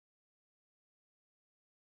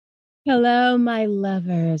Hello, my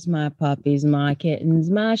lovers, my puppies, my kittens,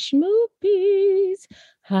 my schmoopies.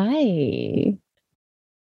 Hi.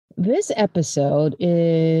 This episode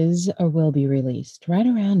is or will be released right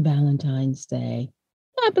around Valentine's Day.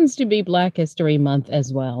 Happens to be Black History Month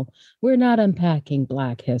as well. We're not unpacking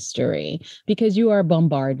Black history because you are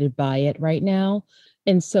bombarded by it right now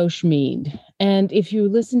in social media. And if you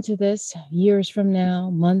listen to this years from now,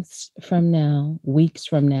 months from now, weeks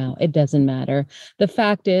from now, it doesn't matter. The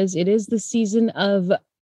fact is, it is the season of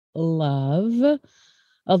love.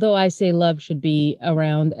 Although I say love should be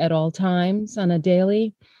around at all times on a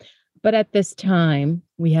daily, but at this time,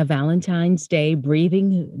 we have Valentine's Day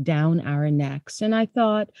breathing down our necks. And I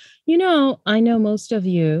thought, I know most of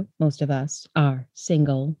you, most of us are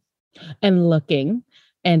single and looking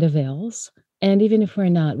and avails. And even if we're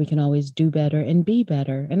not, we can always do better and be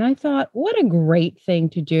better. And I thought, what a great thing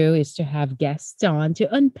to do is to have guests on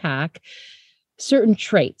to unpack certain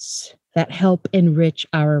traits that help enrich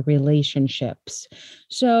our relationships.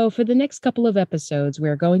 So, for the next couple of episodes,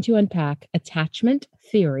 we're going to unpack attachment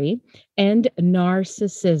theory and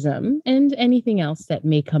narcissism and anything else that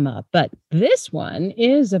may come up. But this one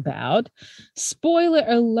is about spoiler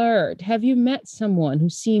alert. Have you met someone who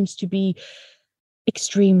seems to be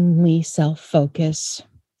extremely self focused?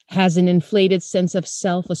 Has an inflated sense of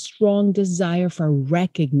self, a strong desire for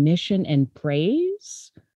recognition and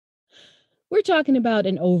praise? We're talking about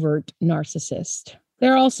an overt narcissist.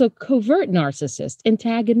 There are also covert narcissists,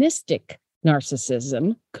 antagonistic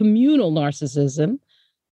narcissism, communal narcissism.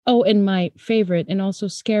 Oh, and my favorite and also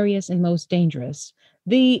scariest and most dangerous,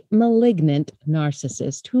 the malignant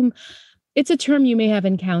narcissist, whom it's a term you may have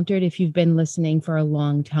encountered if you've been listening for a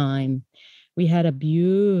long time. We had a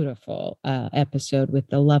beautiful episode with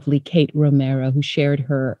the lovely Kate Romero, who shared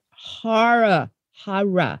her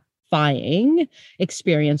horrifying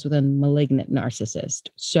experience with a malignant narcissist.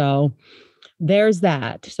 So there's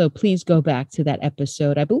that. So please go back to that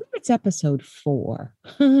episode. I believe it's episode 4.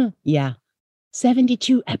 Yeah,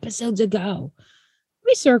 72 episodes ago.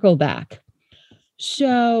 We circle back.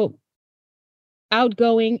 So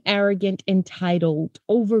outgoing, arrogant, entitled,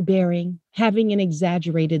 overbearing, having an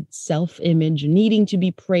exaggerated self image, needing to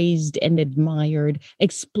be praised and admired,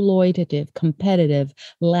 exploitative, competitive,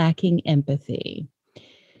 lacking empathy.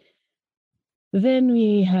 Then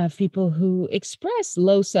we have people who express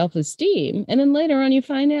low self esteem. And then later on, you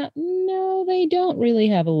find out, no, they don't really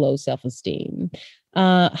have a low self esteem.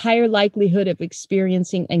 Higher likelihood of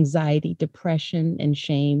experiencing anxiety, depression, and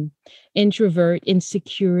shame. Introvert,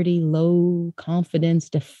 insecurity, low confidence,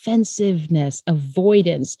 defensiveness,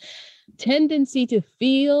 avoidance, tendency to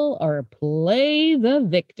feel or play the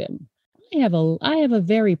victim. I have a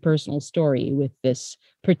very personal story with this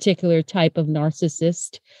particular type of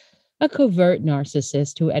narcissist, a covert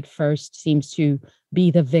narcissist who at first seems to be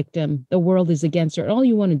the victim. The world is against her. And all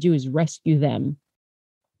you want to do is rescue them.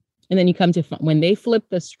 And then you come to when they flip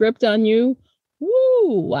the script on you,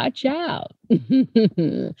 woo, watch out.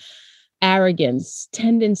 Arrogance,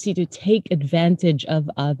 tendency to take advantage of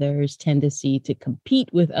others, tendency to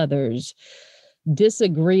compete with others,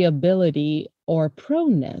 disagreeability, or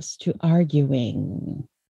proneness to arguing.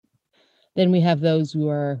 Then we have those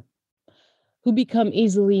who become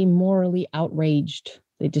easily morally outraged.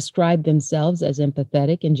 They describe themselves as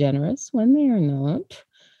empathetic and generous when they are not.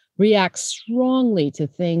 React strongly to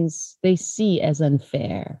things they see as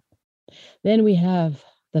unfair. Then we have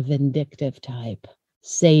the vindictive type,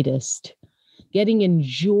 sadist, getting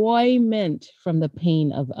enjoyment from the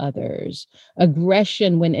pain of others,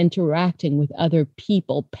 aggression when interacting with other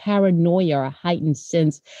people, paranoia, a heightened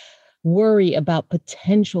sense, worry about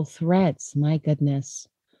potential threats. My goodness.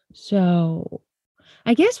 So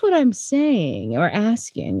I guess what I'm saying or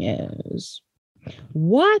asking is,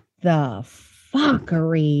 what the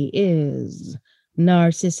fuckery is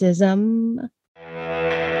narcissism?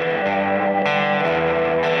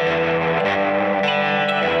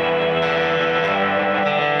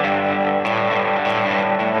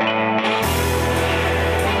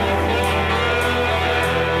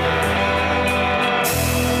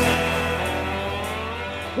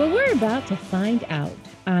 Well, we're about to find out.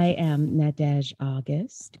 I am Nadej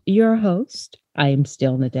August, your host. I am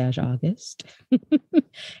still Nadej August.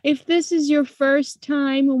 If this is your first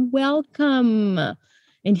time, welcome.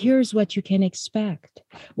 And here's what you can expect.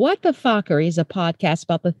 What the Fuckery is a podcast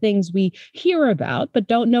about the things we hear about but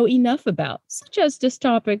don't know enough about, such as this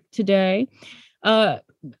topic today.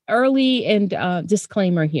 Early and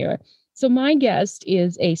disclaimer here. So my guest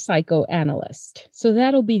is a psychoanalyst. So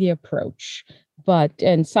that'll be the approach. But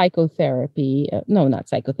in psychotherapy, no, not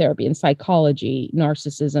psychotherapy, in psychology,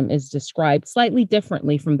 narcissism is described slightly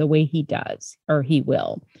differently from the way he does or he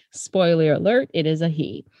will. Spoiler alert, it is a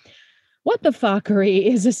he. What the Fuckery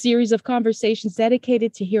is a series of conversations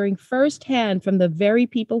dedicated to hearing firsthand from the very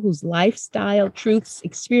people whose lifestyle, truths,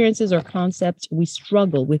 experiences, or concepts we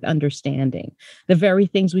struggle with understanding, the very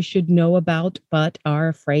things we should know about but are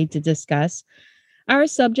afraid to discuss. Our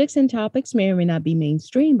subjects and topics may or may not be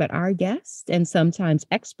mainstream, but our guests and sometimes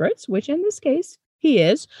experts, which in this case he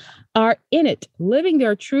is, are in it, living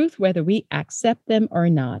their truth, whether we accept them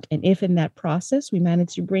or not. And if in that process we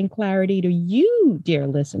manage to bring clarity to you, dear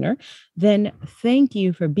listener, then thank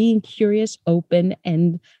you for being curious, open,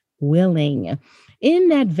 and willing. In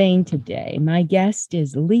that vein today, my guest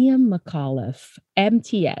is Liam McAuliffe,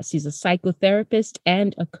 MTS. He's a psychotherapist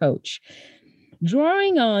and a coach.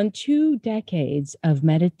 Drawing on 2 decades of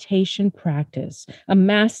meditation practice, a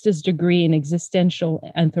master's degree in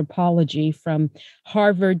existential anthropology from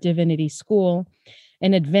Harvard Divinity School,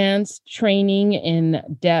 an advanced training in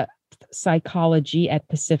depth psychology at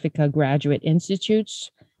Pacifica Graduate Institutes,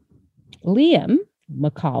 Liam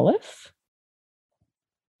McAuliffe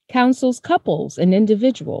counsels couples and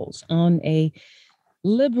individuals on a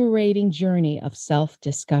liberating journey of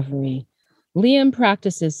self-discovery. Liam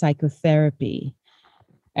practices psychotherapy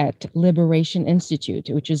at Liberation Institute,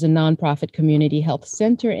 which is a nonprofit community health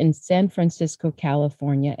center in San Francisco,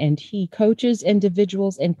 California, and he coaches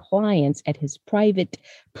individuals and clients at his private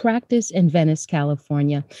practice in Venice,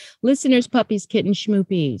 California. Listeners, puppies, kittens,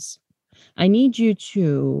 schmoopies, I need you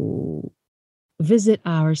to visit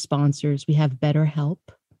our sponsors. We have BetterHelp,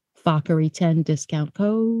 Fuckery10 discount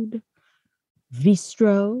code,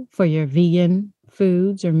 Vistro for your vegan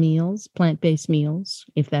foods or meals, plant-based meals,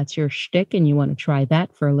 if that's your shtick and you want to try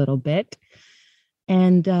that for a little bit.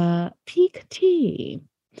 And Peak Tea.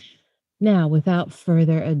 Now, without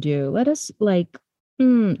further ado, let us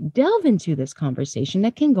delve into this conversation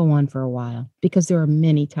that can go on for a while because there are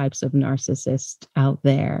many types of narcissists out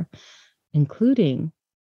there, including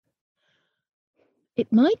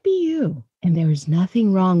it might be you, and there is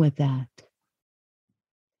nothing wrong with that.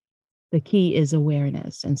 The key is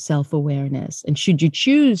awareness and self-awareness. And should you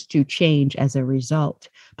choose to change as a result,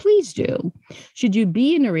 please do. Should you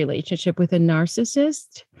be in a relationship with a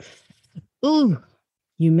narcissist, you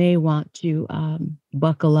may want to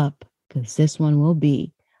buckle up because this one will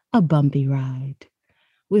be a bumpy ride.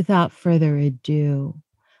 Without further ado,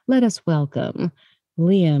 let us welcome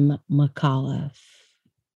Liam McAuliffe.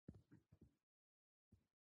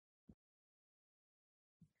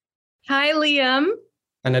 Hi, Liam.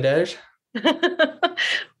 Nadej.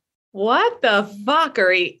 What the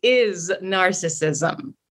fuckery is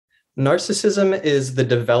narcissism? Narcissism is the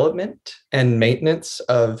development and maintenance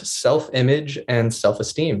of self-image and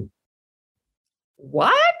self-esteem.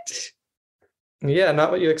 What? Yeah,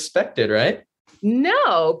 not what you expected, right?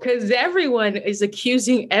 No, because everyone is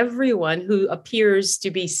accusing everyone who appears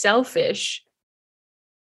to be selfish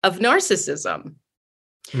of narcissism.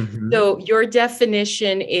 Mm-hmm. So your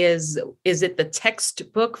definition is it the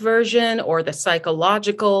textbook version or the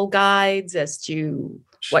psychological guides as to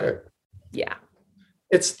what? Sure. Yeah.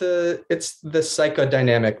 It's the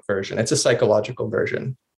psychodynamic version. It's a psychological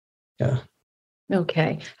version. Yeah.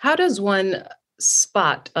 Okay. How does one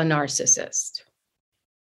spot a narcissist?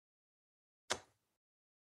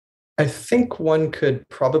 I think one could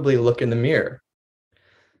probably look in the mirror.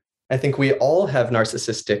 I think we all have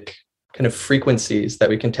narcissistic kind of frequencies that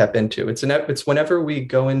we can tap into. It's whenever we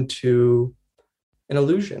go into an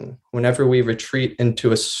illusion, whenever we retreat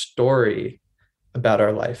into a story about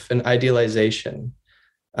our life, an idealization,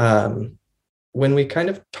 when we kind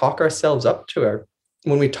of talk ourselves up to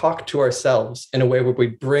when we talk to ourselves in a way where we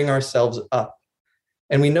bring ourselves up,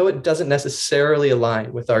 and we know it doesn't necessarily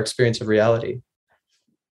align with our experience of reality,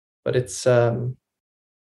 but it's a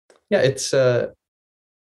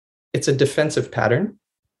defensive pattern.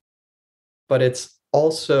 But it's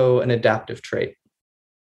also an adaptive trait.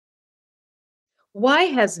 Why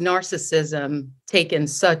has narcissism taken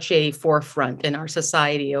such a forefront in our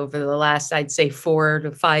society over the last, I'd say, 4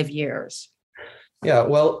 to 5 years? Yeah,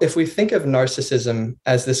 well, if we think of narcissism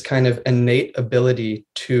as this kind of innate ability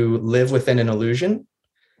to live within an illusion,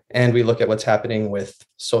 and we look at what's happening with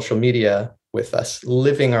social media, with us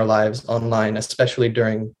living our lives online, especially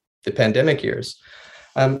during the pandemic years,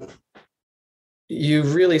 you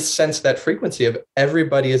really sense that frequency of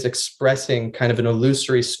everybody is expressing kind of an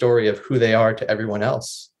illusory story of who they are to everyone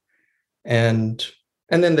else. And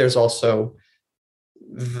then there's also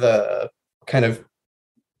the kind of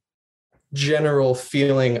general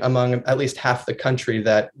feeling among at least half the country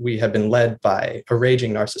that we have been led by a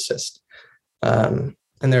raging narcissist. And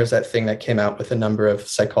there's that thing that came out with a number of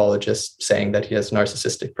psychologists saying that he has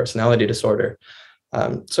narcissistic personality disorder.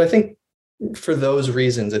 So I think for those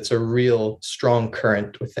reasons, it's a real strong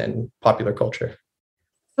current within popular culture.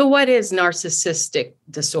 So what is narcissistic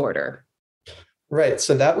disorder? Right.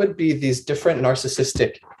 So that would be these different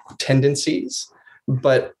narcissistic tendencies,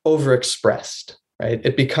 but overexpressed, right?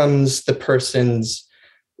 It becomes the person's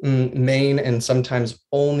main and sometimes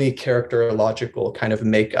only characterological kind of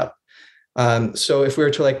makeup. So if we were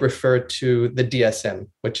to like refer to the DSM,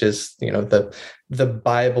 which is, the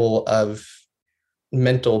Bible of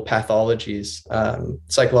mental pathologies,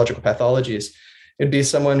 psychological pathologies, it'd be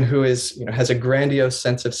someone who has a grandiose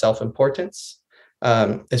sense of self-importance,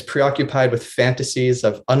 is preoccupied with fantasies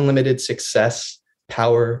of unlimited success,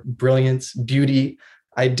 power, brilliance, beauty,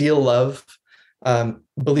 ideal love,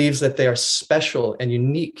 believes that they are special and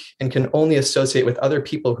unique and can only associate with other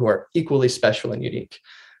people who are equally special and unique.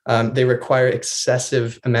 They require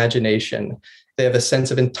excessive imagination. They have a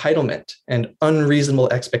sense of entitlement and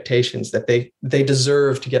unreasonable expectations that they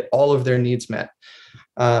deserve to get all of their needs met.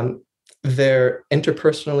 They're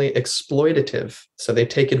interpersonally exploitative, so they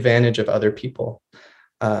take advantage of other people,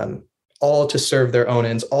 all to serve their own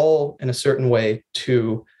ends, all in a certain way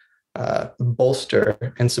to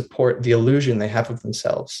bolster and support the illusion they have of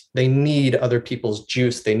themselves. They need other people's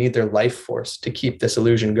juice. They need their life force to keep this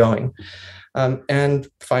illusion going. And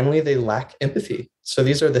finally, they lack empathy. So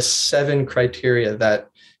these are the 7 criteria that,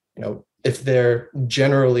 if they're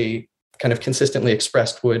generally kind of consistently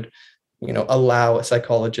expressed, would, allow a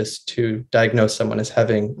psychologist to diagnose someone as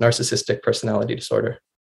having narcissistic personality disorder.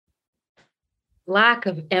 Lack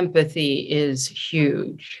of empathy is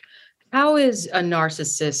huge. How is a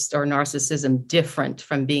narcissist or narcissism different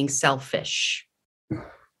from being selfish?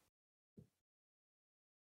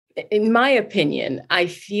 In my opinion, I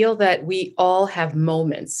feel that we all have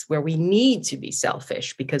moments where we need to be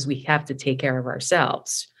selfish because we have to take care of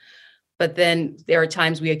ourselves. But then there are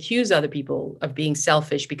times we accuse other people of being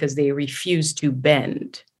selfish because they refuse to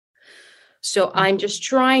bend. So I'm just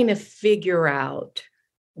trying to figure out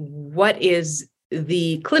what is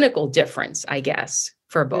the clinical difference, I guess,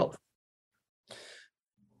 for both.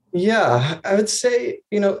 Yeah, I would say,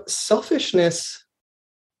 selfishness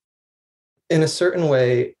in a certain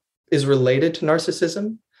way is related to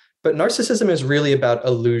narcissism, but narcissism is really about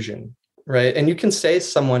illusion, right? And you can say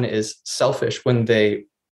someone is selfish when they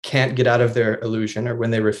can't get out of their illusion or when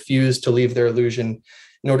they refuse to leave their illusion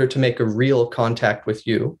in order to make a real contact with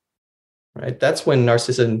you, right? That's when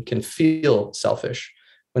narcissism can feel selfish.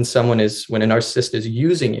 When a narcissist is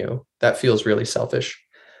using you, that feels really selfish.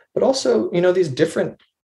 But also, these different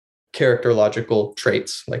characterological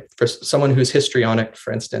traits, like for someone who's histrionic,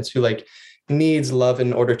 for instance, who needs love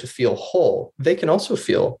in order to feel whole, they can also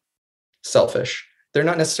feel selfish. They're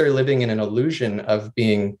not necessarily living in an illusion of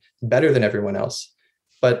being better than everyone else,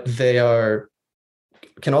 but they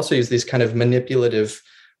can also use these kind of manipulative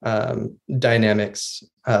dynamics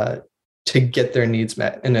to get their needs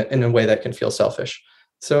met in a way that can feel selfish.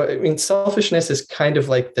 So, selfishness is kind of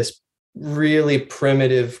like this really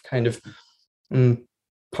primitive kind of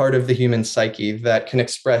part of the human psyche that can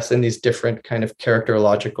express in these different kind of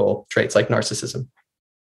characterological traits like narcissism.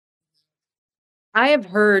 I have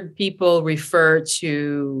heard people refer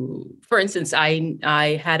to, for instance,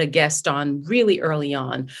 I had a guest on really early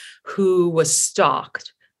on who was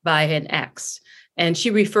stalked by an ex, and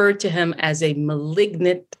she referred to him as a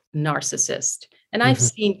malignant narcissist. And I've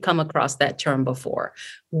come across that term before.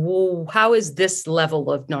 How is this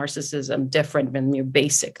level of narcissism different than your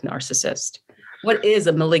basic narcissist? What is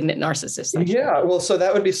a malignant narcissist? Actually? Yeah, well, so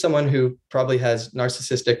that would be someone who probably has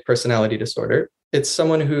narcissistic personality disorder. It's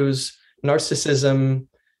someone whose narcissism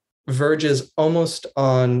verges almost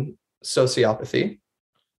on sociopathy,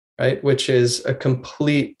 right? Which is a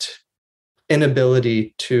complete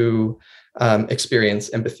inability to experience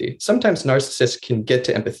empathy. Sometimes narcissists can get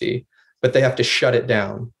to empathy, but they have to shut it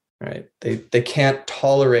down, right? They can't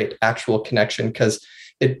tolerate actual connection because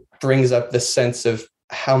it brings up the sense of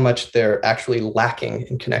how much they're actually lacking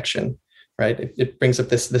in connection, right? It brings up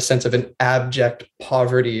the sense of an abject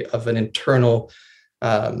poverty of an internal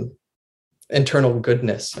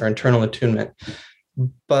goodness or internal attunement.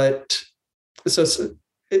 But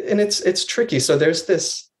it's tricky. So there's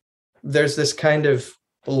this kind of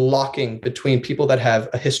locking between people that have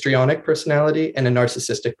a histrionic personality and a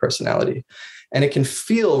narcissistic personality. And it can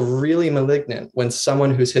feel really malignant when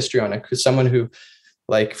someone who's histrionic, who's someone who,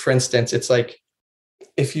 for instance, it's like,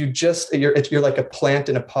 if you're like a plant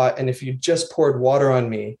in a pot, and if you just poured water on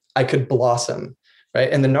me, I could blossom,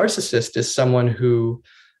 right? And the narcissist is someone who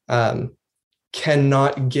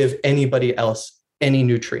cannot give anybody else any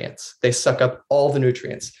nutrients. They suck up all the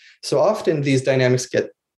nutrients. So often these dynamics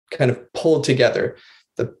get kind of pulled together.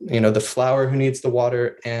 The flower who needs the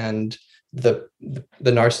water and the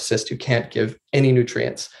narcissist who can't give any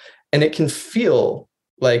nutrients. And it can feel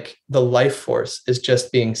like the life force is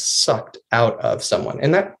just being sucked out of someone.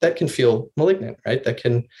 And that can feel malignant, right? That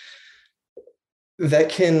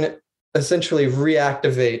can essentially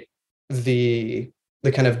reactivate the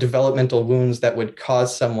kind of developmental wounds that would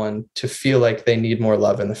cause someone to feel like they need more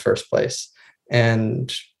love in the first place,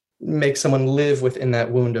 and make someone live within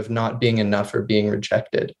that wound of not being enough or being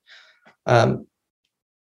rejected.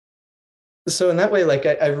 So in that way, like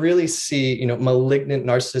I really see, malignant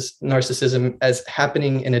narcissism as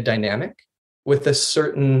happening in a dynamic with a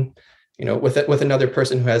certain, with another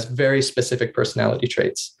person who has very specific personality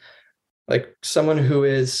traits. Like someone who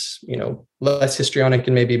is, less histrionic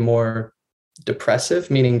and maybe more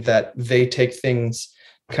depressive, meaning that they take things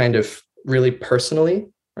kind of really personally,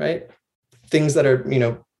 right? Things that are,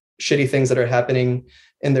 shitty things that are happening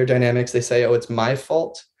in their dynamics, they say, oh, it's my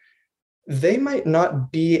fault. They might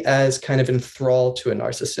not be as kind of enthralled to a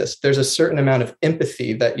narcissist. There's a certain amount of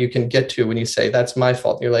empathy that you can get to when you say, that's my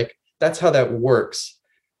fault. You're like, that's how that works.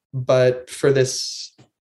 But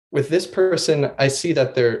with this person, I see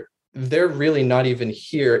that they're really not even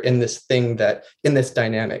here in this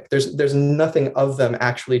dynamic. There's nothing of them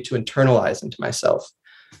actually to internalize into myself.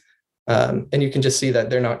 And you can just see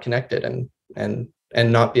that they're not connected and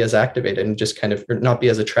not be as activated and just kind of not be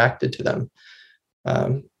as attracted to them.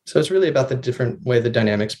 So it's really about the different way the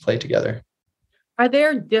dynamics play together. Are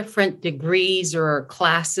there different degrees or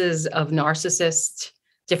classes of narcissists,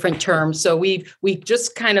 different terms? So we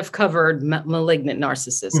just kind of covered malignant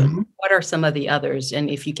narcissism. Mm-hmm. What are some of the others? And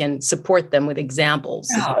if you can support them with examples.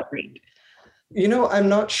 Yeah. I'm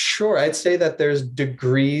not sure. I'd say that there's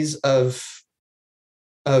degrees of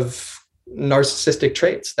narcissistic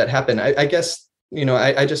traits that happen. I guess,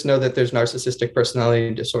 I just know that there's narcissistic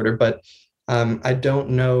personality disorder, but I don't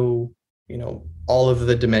know, all of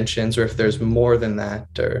the dimensions, or if there's more than that,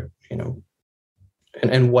 or,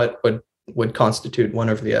 and what would constitute one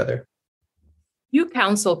over the other. You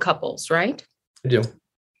counsel couples, right? I do.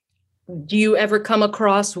 Do you ever come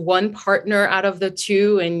across one partner out of the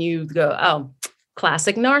two and you go, oh,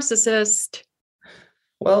 classic narcissist?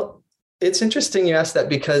 Well, it's interesting you ask that,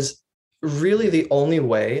 because really the only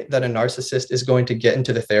way that a narcissist is going to get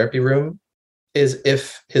into the therapy room is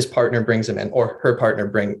if his partner brings him in, or her partner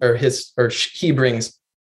he brings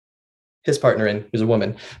his partner in, who's a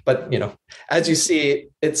woman. But, as you see,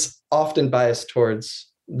 it's often biased towards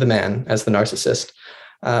the man as the narcissist.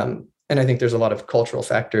 And I think there's a lot of cultural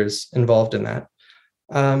factors involved in that.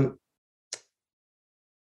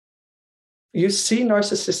 You see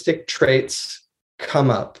narcissistic traits come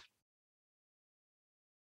up,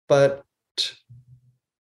 but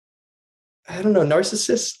I don't know,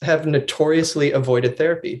 narcissists have notoriously avoided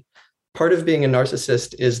therapy. Part of being a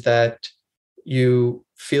narcissist is that you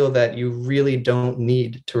feel that you really don't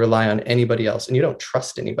need to rely on anybody else, and you don't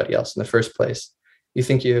trust anybody else in the first place. You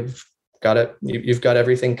think you've got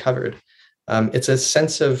everything covered. It's a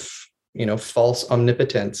sense of, false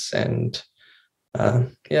omnipotence. And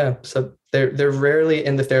so they're rarely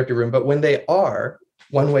in the therapy room, but when they are,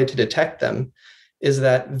 one way to detect them is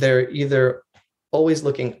that they're either always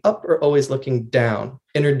looking up or always looking down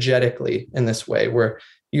energetically in this way, where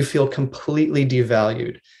you feel completely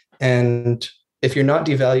devalued. And if you're not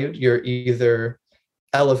devalued, you're either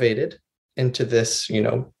elevated into this,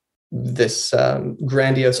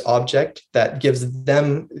 grandiose object that gives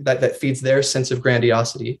them, that feeds their sense of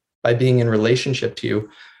grandiosity by being in relationship to you,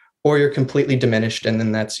 or you're completely diminished. And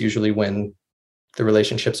then that's usually when the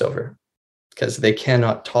relationship's over, because they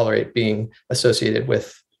cannot tolerate being associated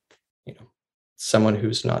with, someone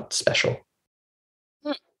who's not special.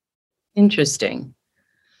 Interesting.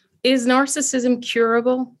 Is narcissism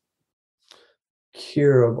curable?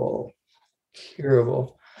 Curable.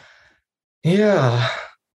 Yeah.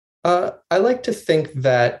 I like to think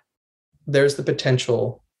that there's the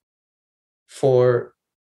potential for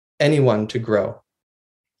anyone to grow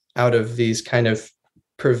out of these kind of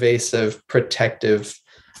pervasive, protective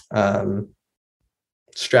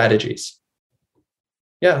strategies.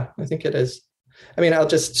 Yeah, I think it is. I mean, I'll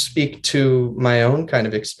just speak to my own kind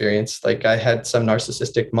of experience. Like, I had some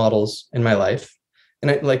narcissistic models in my life, and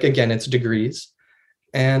again, it's degrees.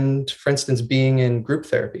 And for instance, being in group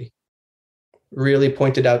therapy really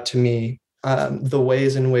pointed out to me the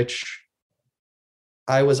ways in which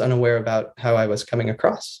I was unaware about how I was coming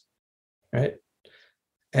across, right?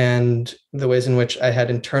 And the ways in which I had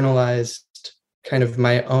internalized kind of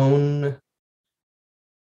my own,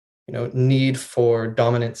 need for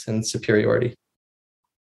dominance and superiority.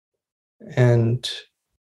 and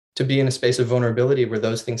to be in a space of vulnerability where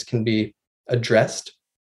those things can be addressed,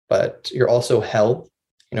 but you're also held,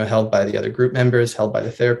 held by the other group members, held by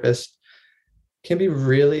the therapist, can be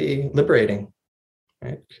really liberating,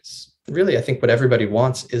 right? Because really, I think what everybody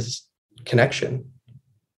wants is connection.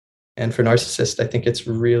 And for narcissists, I think it's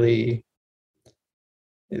really,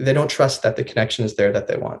 they don't trust that the connection is there that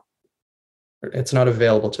they want. It's not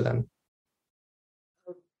available to them.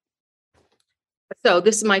 So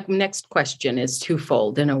this is my next question is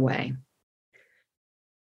twofold in a way.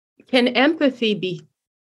 Can empathy be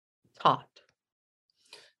taught?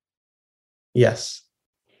 Yes.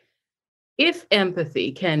 If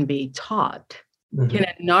empathy can be taught, can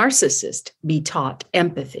a narcissist be taught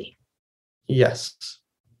empathy? Yes.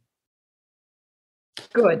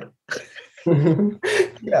 Good.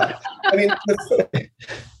 Yeah. I mean,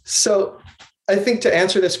 so I think to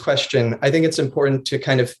answer this question, I think it's important to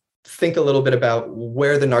kind of think a little bit about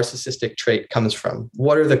where the narcissistic trait comes from.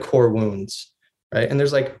 What are the core wounds, right? And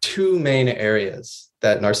there's like two main areas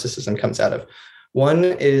that narcissism comes out of. One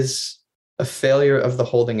is a failure of the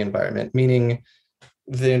holding environment, meaning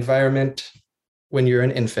the environment when you're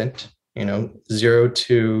an infant, 0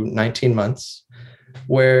 to 19 months,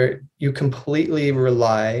 where you completely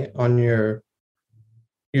rely on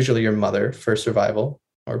usually your mother for survival,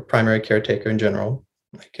 or primary caretaker in general.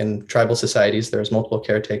 Like in tribal societies, there's multiple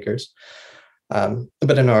caretakers.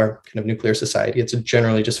 But in our kind of nuclear society, it's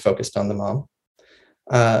generally just focused on the mom.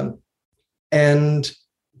 And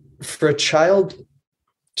for a child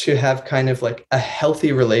to have kind of like a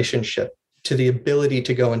healthy relationship to the ability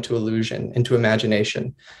to go into illusion, into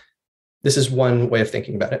imagination, this is one way of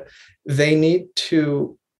thinking about it. They need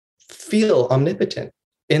to feel omnipotent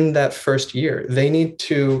in that first year. They need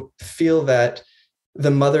to feel that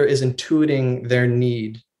the mother is intuiting their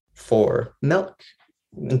need for milk,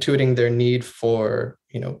 intuiting their need for,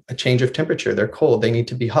 a change of temperature. They're cold, they need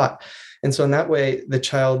to be hot. And so in that way, the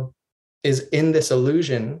child is in this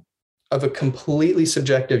illusion of a completely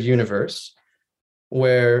subjective universe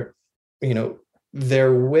where,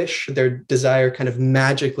 their wish, their desire kind of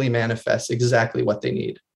magically manifests exactly what they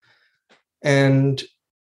need. And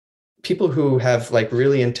people who have like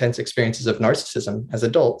really intense experiences of narcissism as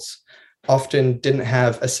adults often didn't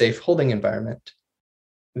have a safe holding environment.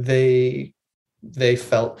 They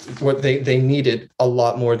felt what they needed a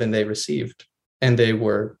lot more than they received. And they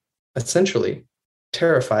were essentially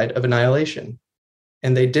terrified of annihilation.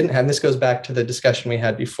 And they didn't have, and this goes back to the discussion we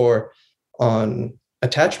had before on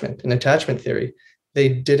attachment and attachment theory. They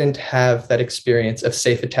didn't have that experience of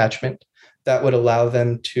safe attachment that would allow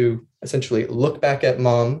them to essentially look back at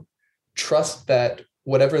mom, trust that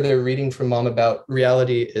whatever they're reading from mom about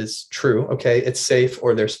reality is true. Okay, it's safe,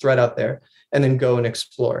 or there's threat out there, and then go and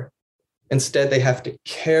explore. Instead, they have to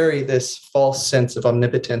carry this false sense of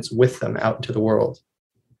omnipotence with them out into the world.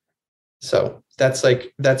 So that's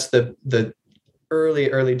the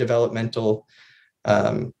early developmental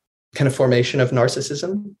kind of formation of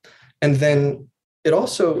narcissism. And then it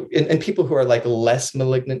also, in people who are like less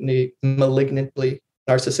malignantly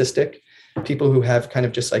narcissistic, people who have kind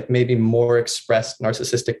of just like maybe more expressed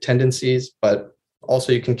narcissistic tendencies, but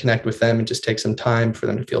also you can connect with them and just take some time for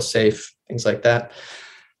them to feel safe, things like that.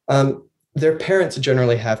 Their parents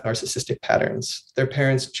generally have narcissistic patterns. Their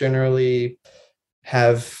parents generally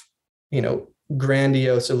have,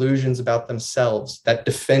 grandiose illusions about themselves that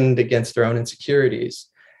defend against their own insecurities.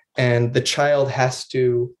 And the child has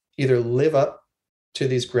to either live up to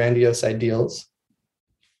these grandiose ideals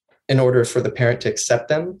in order for the parent to accept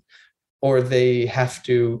them, or they have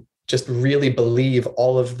to just really believe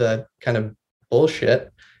all of the kind of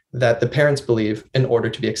bullshit that the parents believe in order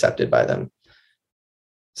to be accepted by them.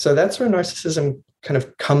 So that's where narcissism kind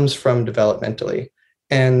of comes from developmentally.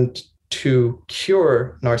 And to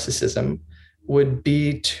cure narcissism would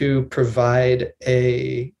be to provide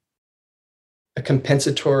a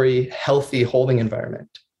compensatory, healthy holding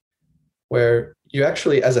environment where you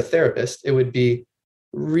actually, as a therapist, it would be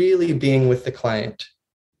really being with the client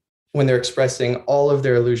when they're expressing all of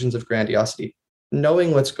their illusions of grandiosity,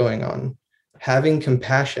 knowing what's going on, having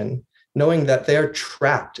compassion, knowing that they're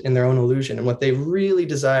trapped in their own illusion. And what they really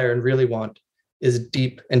desire and really want is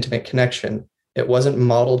deep, intimate connection. It wasn't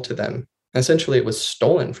modeled to them. Essentially, it was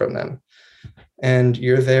stolen from them. And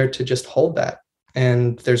you're there to just hold that.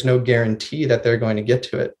 And there's no guarantee that they're going to get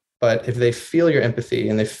to it. But if they feel your empathy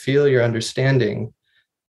and they feel your understanding,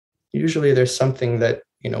 usually there's something that,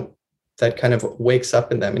 that kind of wakes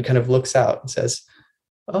up in them and kind of looks out and says,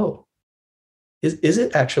 oh, is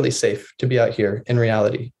it actually safe to be out here in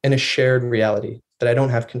reality, in a shared reality that I don't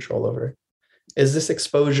have control over? Is this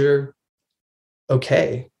exposure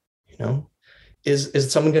okay?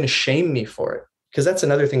 is someone going to shame me for it? Because that's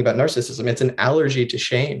another thing about narcissism. It's an allergy to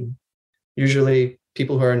shame. Usually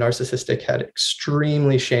people who are narcissistic had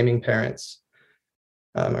extremely shaming parents,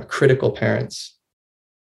 or critical parents.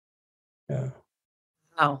 Yeah.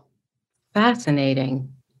 Wow.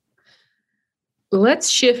 Fascinating. Let's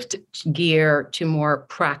shift gear to more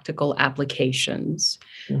practical applications.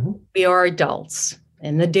 Mm-hmm. We are adults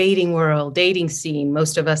in the dating world, dating scene.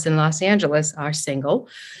 Most of us in Los Angeles are single.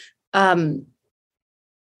 And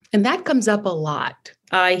that comes up a lot.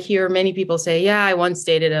 I hear many people say, yeah, I once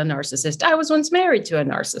dated a narcissist. I was once married to a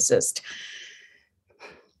narcissist.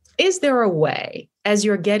 Is there a way, as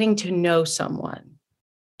you're getting to know someone,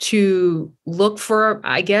 to look for,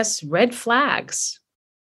 I guess, red flags?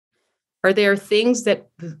 Are there things that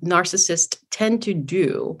narcissists tend to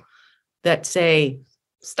do that say,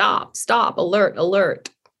 stop, alert, alert?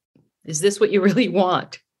 Is this what you really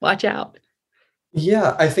want? Watch out.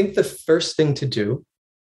 Yeah, I think the first thing to do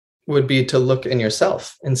would be to look in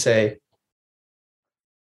yourself and say,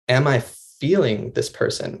 am I feeling this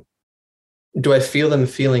person? Do I feel them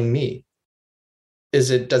feeling me?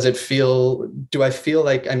 Do I feel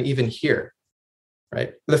like I'm even here?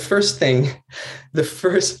 Right? I think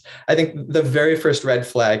the very first red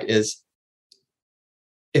flag is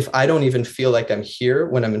if I don't even feel like I'm here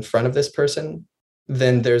when I'm in front of this person,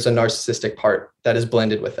 then there's a narcissistic part that is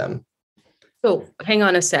blended with them. So hang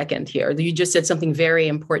on a second here. You just said something very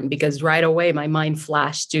important, because right away my mind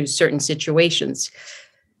flashed to certain situations.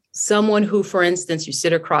 Someone who, for instance, you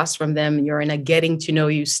sit across from them, you're in a getting to know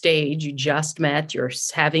you stage, you just met, you're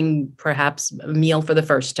having perhaps a meal for the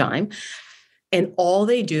first time, and all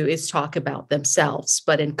they do is talk about themselves,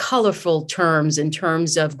 but in colorful terms, in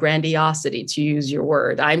terms of grandiosity, to use your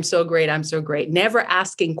word. I'm so great. I'm so great. Never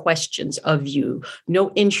asking questions of you, no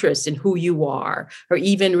interest in who you are, or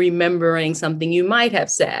even remembering something you might have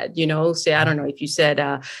said. Say, I don't know, if you said,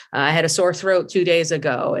 I had a sore throat 2 days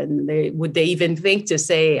ago, and would they even think to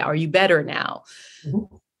say, are you better now?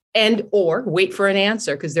 Mm-hmm. Or wait for an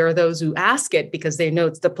answer, because there are those who ask it because they know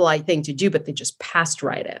it's the polite thing to do, but they just passed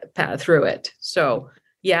through it. So,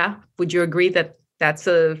 yeah, would you agree that that's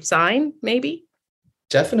a sign, maybe?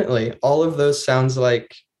 Definitely. All of those sounds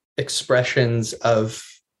like expressions of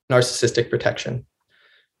narcissistic protection,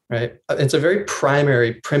 right? It's a very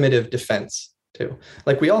primary, primitive defense, too.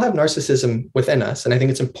 Like, we all have narcissism within us. And I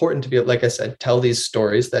think it's important to be, like I said, tell these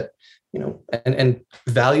stories that, and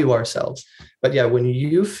value ourselves. But yeah, when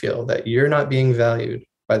you feel that you're not being valued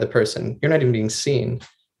by the person, you're not even being seen.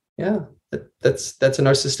 Yeah, that's a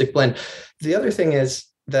narcissistic blend. The other thing is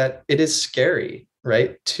that it is scary,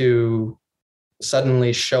 right? To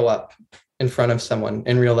suddenly show up in front of someone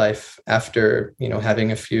in real life after,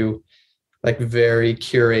 having a few like very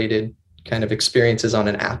curated kind of experiences on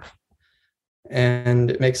an app.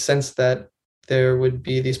 And it makes sense that there would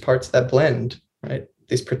be these parts that blend, right?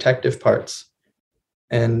 These protective parts,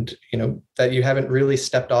 and that you haven't really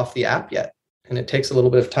stepped off the app yet, and it takes a little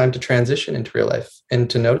bit of time to transition into real life and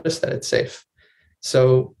to notice that it's safe.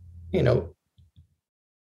 So you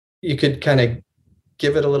could kind of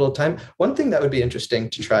give it a little time. One thing that would be interesting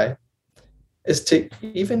to try is to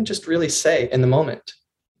even just really say in the moment,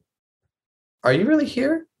 are you really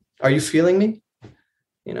here? Are you feeling me?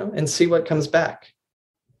 And see what comes back.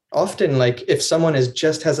 Often, like, if someone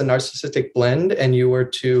just has a narcissistic blend and you were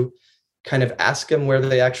to kind of ask them where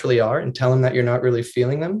they actually are and tell them that you're not really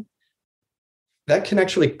feeling them, that can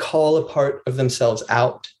actually call a part of themselves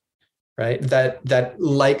out, right? That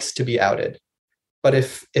likes to be outed. But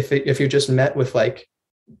if you're just met with like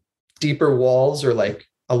deeper walls or like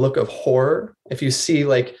a look of horror, if you see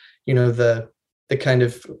like, the kind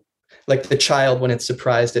of like the child when it's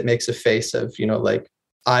surprised, it makes a face of, like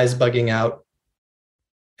eyes bugging out,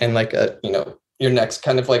 and like your neck's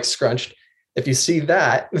kind of like scrunched. If you see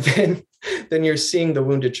that, then you're seeing the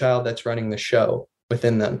wounded child that's running the show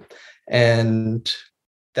within them. And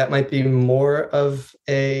that might be more of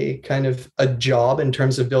a kind of a job in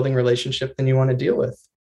terms of building relationship than you want to deal with.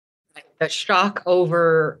 The shock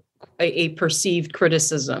over a perceived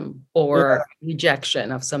criticism or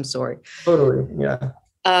rejection of some sort. Totally, yeah.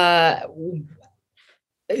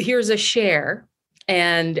 Here's a share.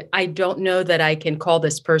 And I don't know that I can call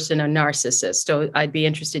this person a narcissist. So I'd be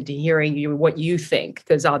interested to hearing what you think,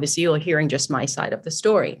 because obviously you're hearing just my side of the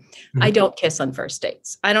story. Mm-hmm. I don't kiss on first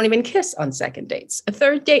dates. I don't even kiss on second dates. A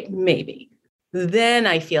third date, maybe. Then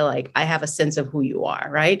I feel like I have a sense of who you are,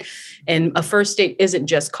 right? And a first date isn't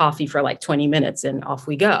just coffee for like 20 minutes and off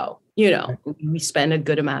we go. We spend a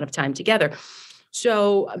good amount of time together.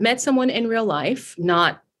 So I met someone in real life,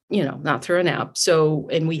 not through an app. So,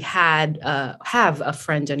 and we have a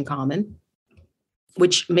friend in common.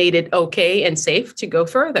 which made it okay and safe to go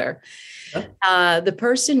further. The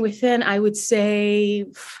person within, I would say,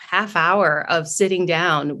 half hour of sitting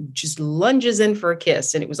down just lunges in for a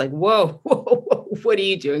kiss. And it was like, whoa, whoa, whoa, what are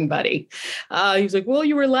you doing, buddy? He was like, well,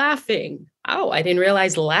 you were laughing. Oh, I didn't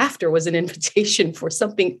realize laughter was an invitation for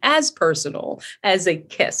something as personal as a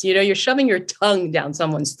kiss. You know, you're shoving your tongue down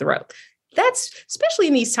someone's throat. That's especially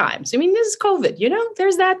in these times. I mean, this is COVID, you know,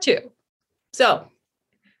 there's that too. So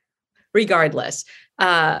regardless,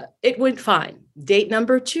 it went fine. Date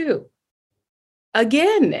number 2.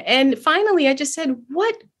 Again. And finally, I just said,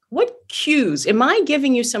 what cues? Am I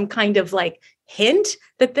giving you some kind of like hint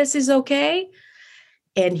that this is okay?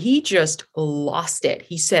 And he just lost it.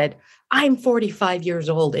 He said, I'm 45 years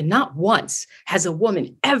old and not once has a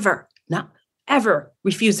woman not ever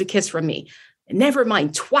refused a kiss from me. Never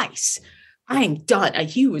mind twice. I'm done.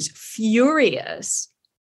 He was furious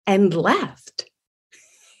and left.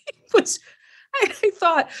 I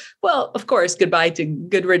thought, well, of course,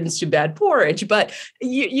 good riddance to bad porridge. But,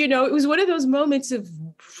 you know, it was one of those moments of,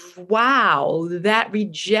 wow, that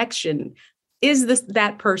rejection. Is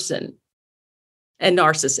that person a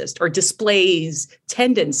narcissist or displays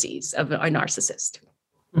tendencies of a narcissist?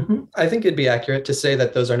 Mm-hmm. I think it'd be accurate to say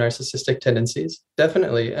that those are narcissistic tendencies.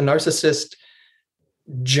 Definitely. A narcissist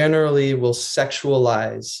generally will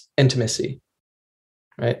sexualize intimacy.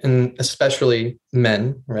 Right. And especially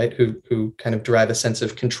men, right, who kind of derive a sense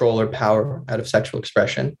of control or power out of sexual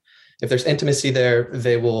expression. If there's intimacy there,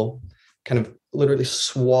 they will kind of literally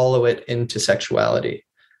swallow it into sexuality.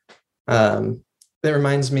 That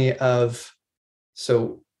reminds me of,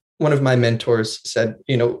 so one of my mentors said,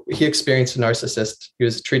 you know, he experienced a narcissist. He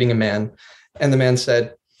was treating a man, and the man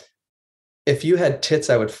said, if you had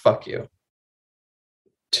tits, I would fuck you.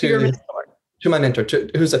 To my mentor,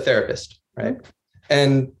 who's a therapist, right?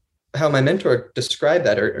 And how my mentor described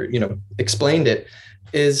that or you know, explained it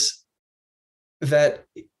is that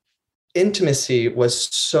intimacy was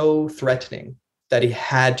so threatening that he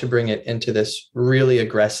had to bring it into this really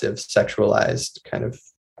aggressive, sexualized kind of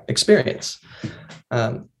experience.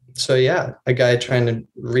 So yeah, a guy trying to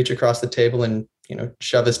reach across the table and, you know,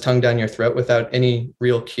 shove his tongue down your throat without any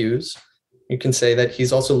real cues. You can say that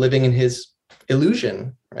he's also living in his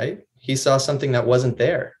illusion, right? He saw something that wasn't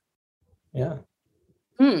there. Yeah.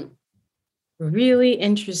 Really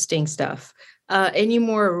interesting stuff. Any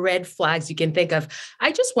more red flags you can think of?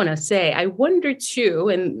 I just want to say, I wonder too,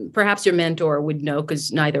 and perhaps your mentor would know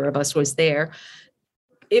because neither of us was there.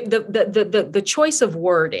 If the choice of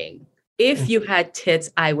wording, if you had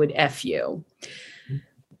tits, I would F you.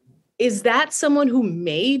 Is that someone who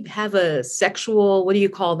may have a sexual, what do you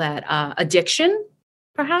call that? Addiction,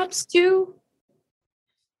 perhaps too?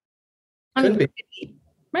 Could be.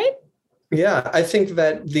 Right? Yeah, I think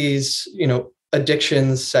that these, you know,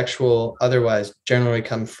 addictions, sexual, otherwise, generally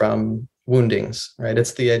come from woundings, right?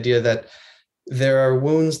 It's the idea that there are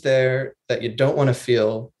wounds there that you don't want to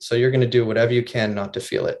feel, so you're going to do whatever you can not to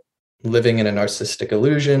feel it. Living in a narcissistic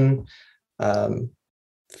illusion,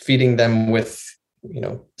 feeding them with, you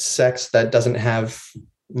know, sex that doesn't have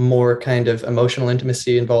more kind of emotional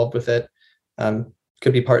intimacy involved with it,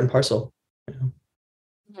 could be part and parcel. You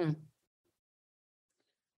know?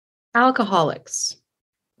 Alcoholics,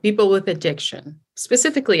 people with addiction,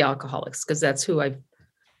 specifically alcoholics, because that's who I've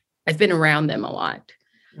been around them a lot.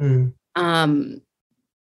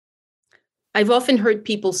 I've often heard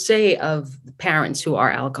people say of parents who are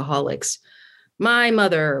alcoholics, my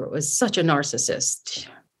mother was such a narcissist.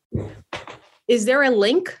 Is there a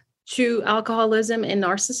link to alcoholism and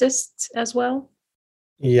narcissists as well?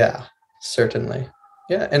 Yeah, certainly.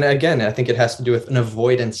 Yeah. And again, I think it has to do with an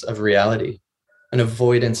avoidance of reality, an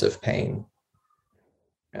avoidance of pain,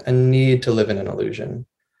 a need to live in an illusion.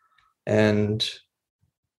 And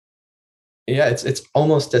yeah, it's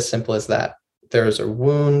almost as simple as that. There's a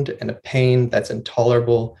wound and a pain that's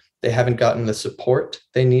intolerable. They haven't gotten the support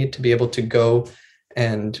they need to be able to go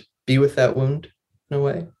and be with that wound in a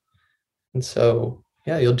way. And so,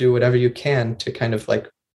 yeah, you'll do whatever you can to kind of like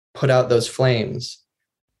put out those flames,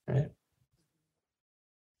 right?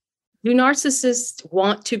 Do narcissists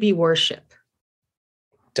want to be worshipped?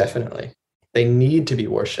 Definitely. They need to be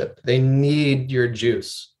worshipped. They need your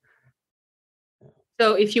juice.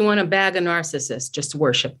 So if you want to bag a narcissist, just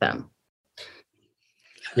worship them.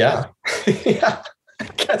 Yeah. Yeah, I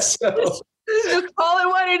guess so. Just call it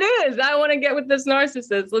what it is. I want to get with this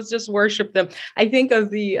narcissist. Let's just worship them. I think of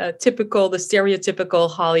the stereotypical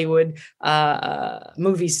Hollywood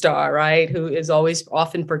movie star, right? Who is always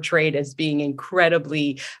often portrayed as being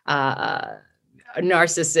incredibly a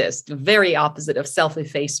narcissist, very opposite of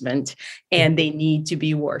self-effacement, and they need to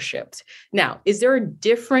be worshipped. Now, is there a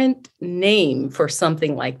different name for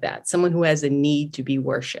something like that? Someone who has a need to be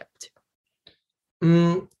worshipped?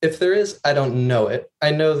 If there is, I don't know it.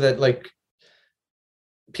 I know that like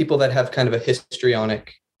people that have kind of a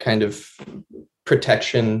histrionic kind of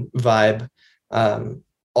protection vibe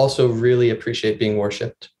also really appreciate being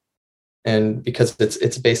worshipped. And because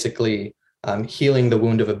it's basically healing the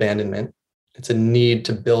wound of abandonment. It's a need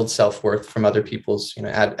to build self-worth from other people's,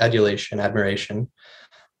 adulation, admiration.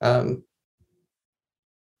 But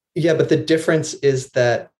the difference is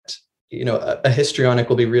that, a histrionic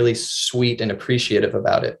will be really sweet and appreciative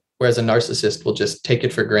about it, whereas a narcissist will just take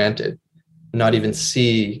it for granted, not even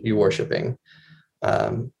see you worshiping,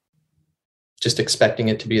 just expecting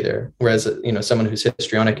it to be there. Whereas, someone who's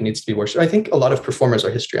histrionic and needs to be worshipped. I think a lot of performers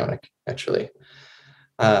are histrionic, actually.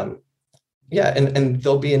 And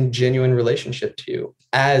they'll be in genuine relationship to you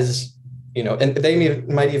as, and they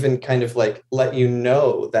might even kind of like let you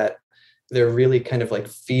know that they're really kind of like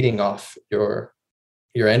feeding off your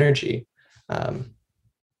energy.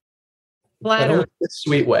 Flatterers. In a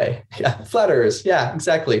sweet way. Yeah. Flatterers. Yeah,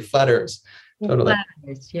 exactly. Flatterers. Totally.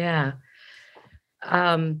 Flatterers, yeah.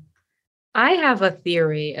 I have a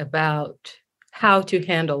theory about how to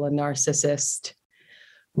handle a narcissist.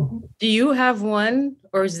 Do you have one,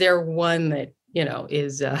 or is there one that,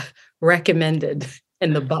 is recommended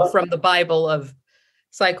from the Bible of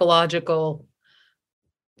psychological?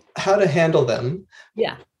 How to handle them?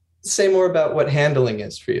 Yeah. Say more about what handling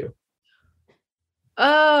is for you.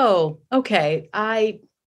 Oh, okay.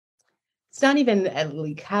 It's not even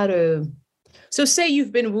like how to. So say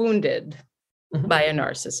you've been wounded by a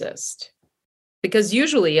narcissist. Because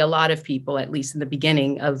usually a lot of people, at least in the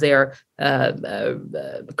beginning of their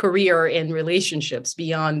career in relationships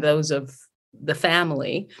beyond those of the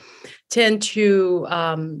family, tend to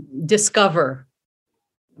discover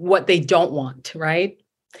what they don't want, right?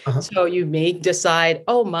 So you may decide,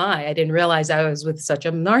 oh my, I didn't realize I was with such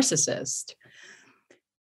a narcissist.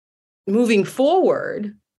 Moving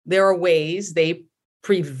forward, there are ways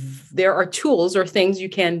there are tools or things you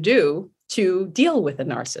can do to deal with a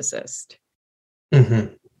narcissist.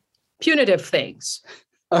 Punitive things.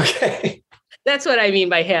 Okay. That's what I mean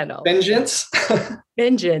by handle. Vengeance.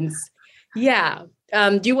 Vengeance. Yeah.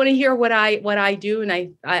 Do you want to hear what I do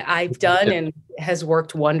and I've done and has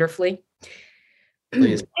worked wonderfully?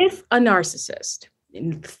 Please. If a narcissist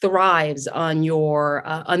thrives on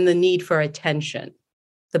on the need for attention,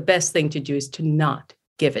 the best thing to do is to not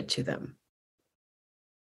give it to them.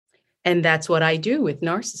 And that's what I do with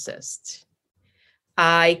narcissists.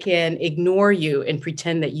 I can ignore you and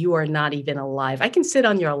pretend that you are not even alive. I can sit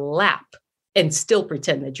on your lap and still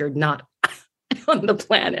pretend that you're not on the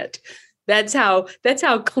planet. That's how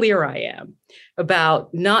clear I am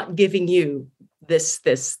about not giving you this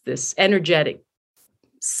energetic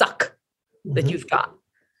suck that you've got.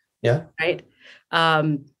 Yeah. Right.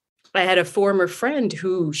 I had a former friend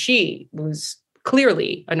who she was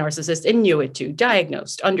clearly a narcissist and knew it too,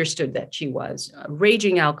 diagnosed, understood that she was a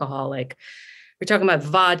raging alcoholic. We're talking about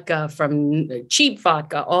vodka, from cheap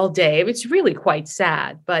vodka all day. It's really quite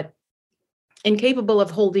sad, but incapable of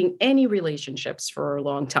holding any relationships for a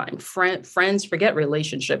long time. Friends, forget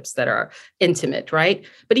relationships that are intimate, right?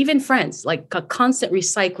 But even friends, like a constant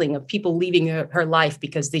recycling of people leaving her life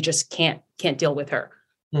because they just can't deal with her.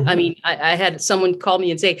 I mean, I had someone call me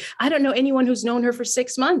and say, I don't know anyone who's known her for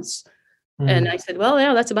 6 months. And I said, well,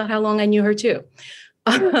 yeah, that's about how long I knew her too.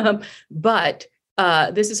 But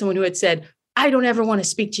this is someone who had said, I don't ever want to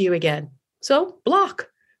speak to you again. So block.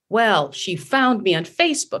 Well, she found me on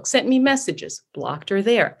Facebook, sent me messages, blocked her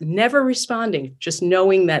there, never responding, just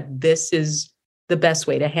knowing that this is the best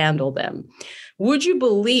way to handle them. Would you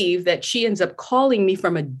believe that she ends up calling me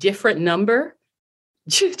from a different number?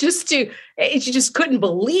 She just couldn't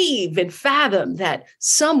believe and fathom that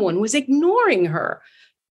someone was ignoring her.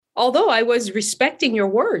 Although I was respecting your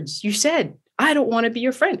words, you said, I don't want to be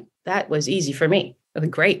your friend. That was easy for me.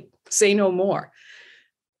 Great. Say no more.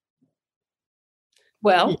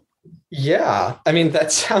 Well, yeah. I mean,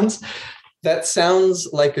 that sounds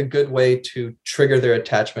like a good way to trigger their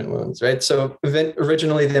attachment wounds, right? So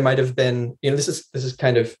originally they might have been, this is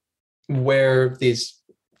kind of where these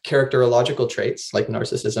characterological traits like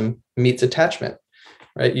narcissism meets attachment,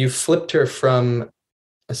 right? You flipped her from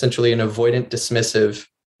essentially an avoidant dismissive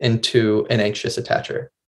into an anxious attacher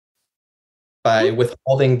by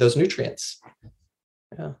withholding those nutrients.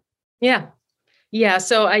 Yeah.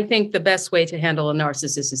 So I think the best way to handle a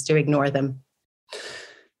narcissist is to ignore them.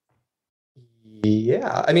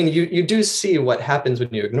 Yeah. I mean, you do see what happens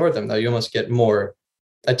when you ignore them, though. You almost get more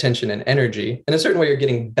attention and energy. In a certain way, you're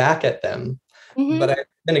getting back at them. Mhm. But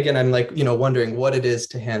then again, I'm like, wondering what it is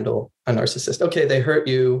to handle a narcissist. Okay, they hurt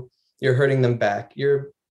you, you're hurting them back.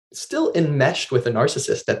 You're still enmeshed with a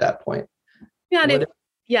narcissist at that point. Yeah, and What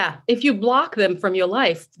if you block them from your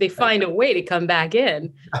life, they find a way to come back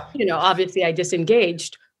in. Obviously I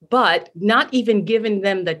disengaged, but not even giving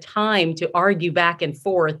them the time to argue back and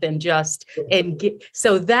forth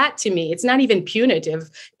so that to me, it's not even punitive.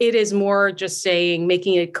 It is more just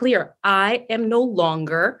making it clear, I am no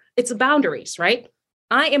longer, it's boundaries, right?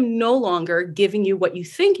 I am no longer giving you what you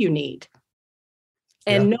think you need.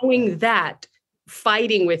 And knowing that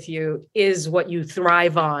fighting with you is what you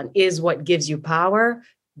thrive on, is what gives you power,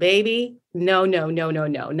 baby. No,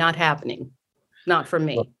 not happening. Not for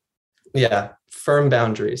me. Yeah, firm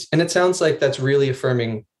boundaries. And it sounds like that's really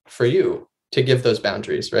affirming for you to give those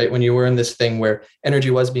boundaries, right? When you were in this thing where energy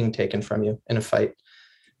was being taken from you in a fight.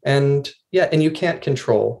 And you can't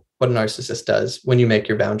control what a narcissist does when you make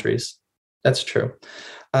your boundaries. That's true.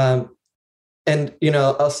 And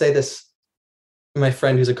I'll say this, my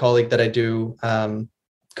friend who's a colleague that I do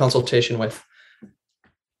consultation with,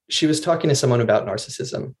 she was talking to someone about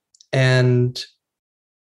narcissism. And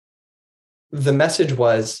the message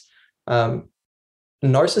was,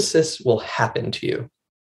 narcissists will happen to you.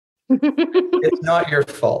 It's not your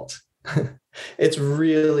fault. It's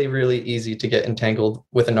really, really easy to get entangled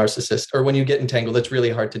with a narcissist, or when you get entangled, it's really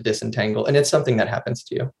hard to disentangle. And it's something that happens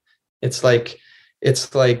to you. It's like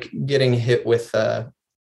getting hit with a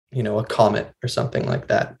comet or something like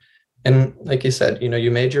that. And like you said,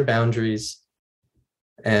 you made your boundaries,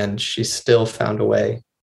 and she still found a way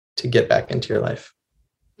to get back into your life.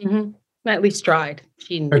 Mm-hmm. At least tried.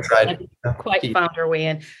 She quite found her way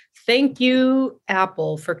in. Thank you,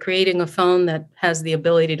 Apple, for creating a phone that has the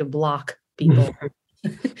ability to block people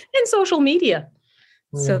in social media.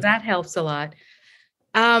 Yeah. So that helps a lot.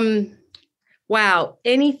 Wow.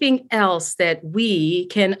 Anything else that we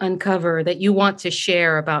can uncover that you want to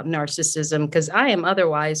share about narcissism? Because I am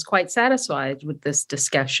otherwise quite satisfied with this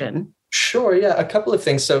discussion. Sure. Yeah. A couple of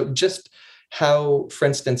things. So just how, for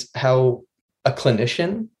instance, how a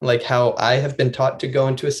clinician, like how I have been taught to go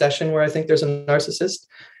into a session where I think there's a narcissist,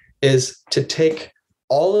 is to take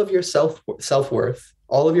all of your self-worth,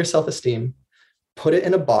 all of your self-esteem, put it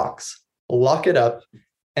in a box, lock it up,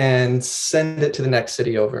 and send it to the next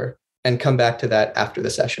city over, and come back to that after the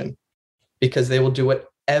session, because they will do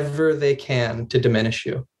whatever they can to diminish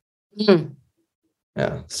you. Mm.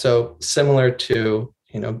 Yeah. So similar to,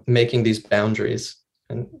 making these boundaries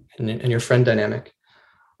and your friend dynamic.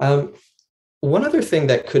 One other thing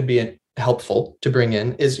that could be helpful to bring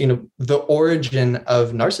in is, the origin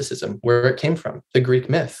of narcissism, where it came from, the Greek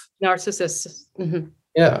myth. Narcissus. Mm-hmm.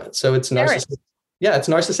 Yeah. So it's Narcissus. Yeah, it's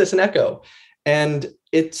Narcissus and Echo. And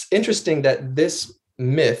it's interesting that this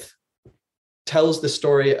myth tells the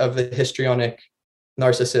story of the histrionic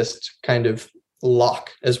narcissist kind of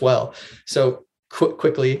lock as well. So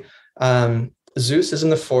quickly, Zeus is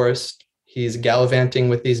in the forest. He's gallivanting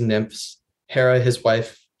with these nymphs. Hera, his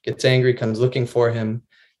wife, gets angry, comes looking for him.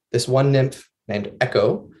 This one nymph named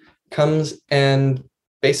Echo comes and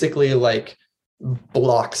basically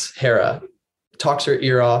blocks Hera, talks her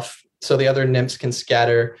ear off so the other nymphs can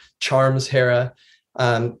scatter, charms Hera,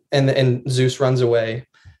 and Zeus runs away.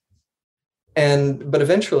 But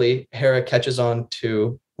eventually Hera catches on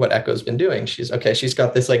to what Echo's been doing. She's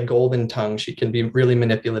got this golden tongue. She can be really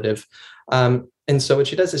manipulative. And so what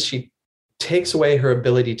she does is she takes away her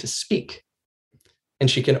ability to speak, and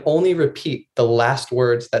she can only repeat the last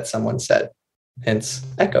words that someone said, hence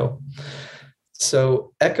Echo.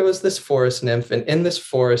 So Echo is this forest nymph, and in this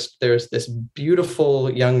forest, there's this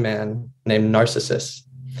beautiful young man named Narcissus,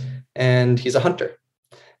 and he's a hunter,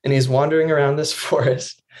 and he's wandering around this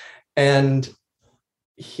forest, and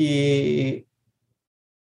he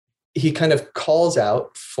kind of calls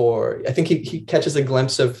out for, I think he catches a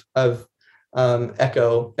glimpse of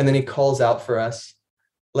Echo, and then he calls out for us,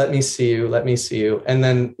 let me see you, let me see you. And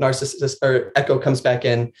then Echo comes back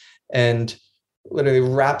in and literally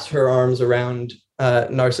wraps her arms around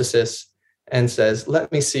Narcissus and says,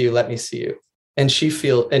 let me see you, let me see you. And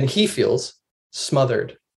he feels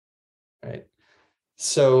smothered, right?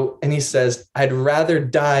 So, and he says, I'd rather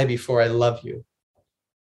die before I love you.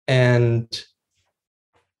 And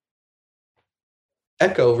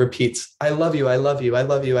Echo repeats, I love you, I love you, I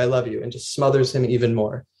love you, I love you, and just smothers him even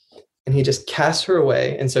more. And he just casts her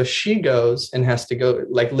away. And so she goes and has to go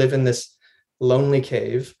live in this lonely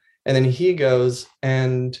cave. And then he goes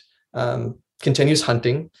and continues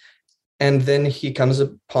hunting. And then he comes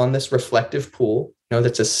upon this reflective pool,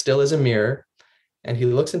 that's as still as a mirror. and he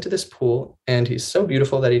looks into this pool, and he's so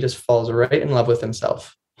beautiful that he just falls right in love with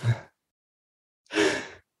himself.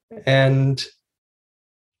 And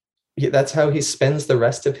that's how he spends the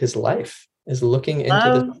rest of his life, is looking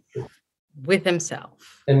into with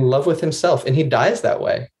himself, in love with himself. And he dies that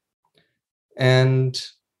way. And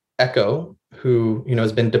Echo, who,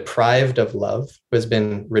 has been deprived of love, who has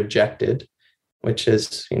been rejected, which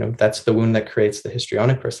is, that's the wound that creates the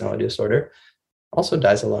histrionic personality disorder, also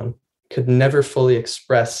dies alone, could never fully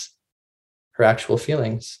express her actual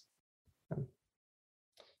feelings.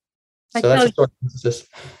 So that's a short synthesis.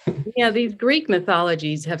 Yeah, these Greek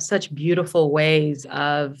mythologies have such beautiful ways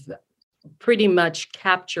of pretty much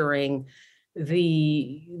capturing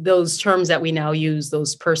those terms that we now use,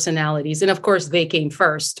 those personalities. And of course, they came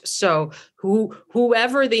first. So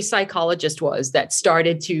whoever the psychologist was that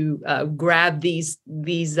started to grab these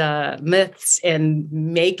myths and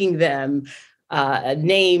making them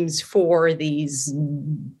names for these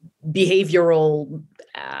behavioral,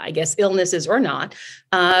 I guess, illnesses or not,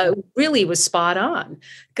 really was spot on.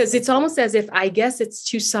 Because it's almost as if, I guess it's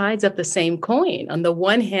two sides of the same coin. On the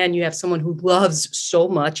one hand, you have someone who loves so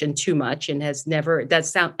much and too much and has never,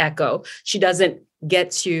 that's Echo. She doesn't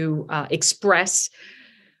get to express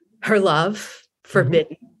her love,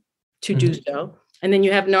 forbidden to do so. And then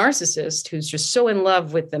you have narcissist who's just so in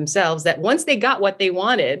love with themselves that once they got what they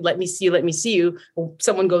wanted, let me see you.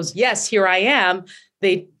 Someone goes, yes, here I am.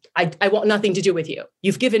 I want nothing to do with you.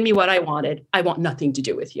 You've given me what I wanted. I want nothing to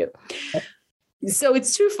do with you. So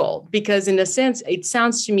it's twofold, because in a sense, it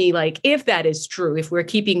sounds to me like if that is true, if we're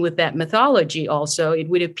keeping with that mythology also, it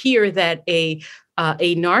would appear that a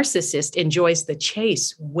narcissist enjoys the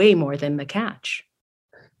chase way more than the catch.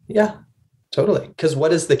 Yeah, totally. Because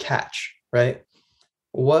what is the catch, right?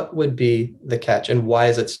 What would be the catch, and why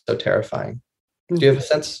is it so terrifying? Do you have a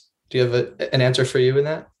sense? Do you have an answer for you in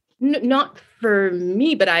that? Not for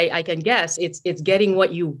me, but I can guess it's getting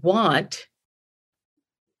what you want,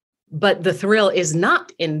 but the thrill is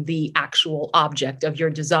not in the actual object of your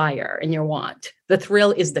desire and your want. The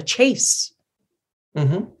thrill is the chase.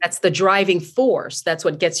 That's the driving force. That's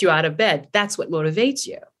what gets you out of bed. That's what motivates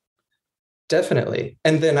you. Definitely.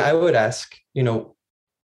 And then I would ask,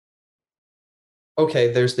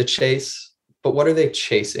 okay, there's the chase, but what are they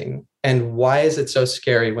chasing? And why is it so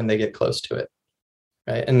scary when they get close to it?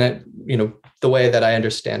 Right. And that, the way that I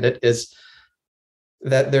understand it is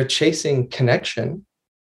that they're chasing connection,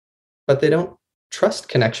 but they don't trust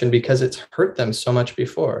connection because it's hurt them so much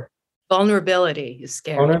before. Vulnerability is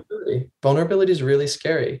scary. Vulnerability is really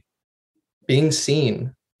scary. Being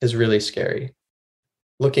seen is really scary.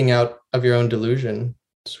 Looking out of your own delusion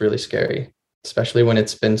is really scary, especially when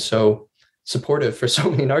it's been so supportive for so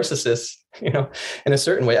many narcissists, in a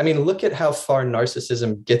certain way. I mean, look at how far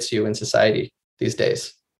narcissism gets you in society these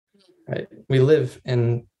days, right? We live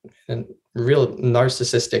in a real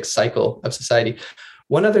narcissistic cycle of society.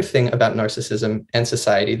 One other thing about narcissism and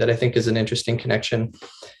society that I think is an interesting connection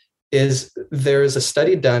is there is a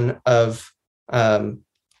study done of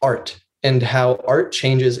art and how art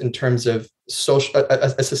changes in terms of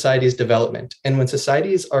a society's development. And when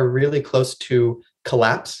societies are really close to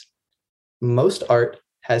collapse, most art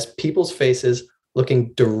has people's faces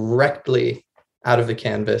looking directly out of the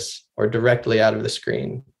canvas or directly out of the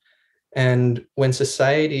screen. And when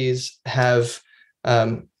societies have,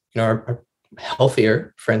 are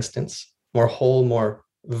healthier, for instance, more whole, more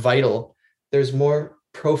vital, there's more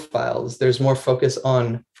profiles, there's more focus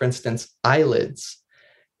on, for instance, eyelids.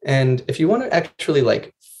 And if you want to actually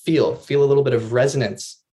feel a little bit of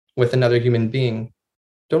resonance with another human being,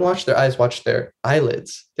 don't watch their eyes, watch their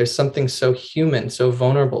eyelids. There's something so human, so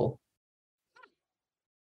vulnerable.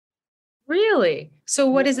 Really? So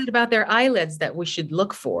what is it about their eyelids that we should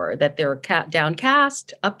look for? That they're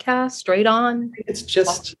downcast, upcast, straight on? It's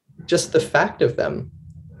just the fact of them.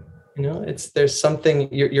 There's something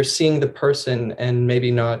you're seeing the person and maybe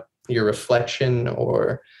not your reflection,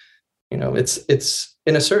 or, it's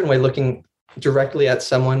in a certain way, looking directly at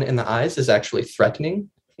someone in the eyes is actually threatening.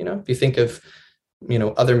 If you think of,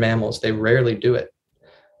 other mammals, they rarely do it.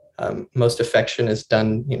 Most affection is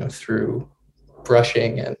done, through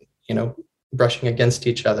brushing and, brushing against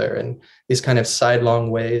each other and these kind of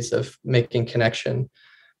sidelong ways of making connection.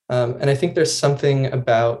 And I think there's something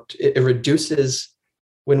about it reduces,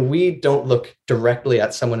 when we don't look directly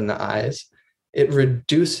at someone in the eyes, it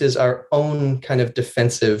reduces our own kind of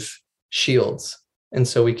defensive shields. And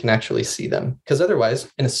so we can actually see them, because otherwise,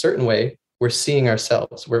 in a certain way, we're seeing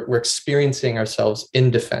ourselves, we're experiencing ourselves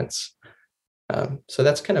in defense. So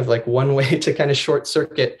that's kind of one way to kind of short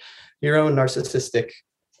circuit your own narcissistic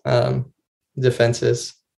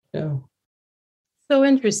defenses. Yeah. So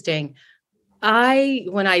interesting.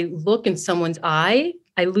 when I look in someone's eye,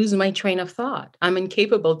 I lose my train of thought. I'm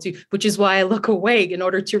incapable to, which is why I look away in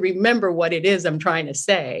order to remember what it is I'm trying to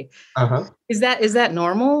say. Uh-huh. Is that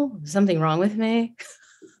normal? Is something wrong with me?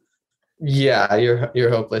 Yeah, you're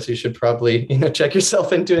hopeless. You should probably, check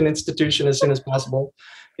yourself into an institution as soon as possible.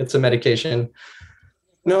 Get some medication.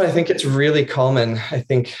 No, I think it's really common. I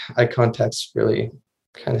think eye contact's really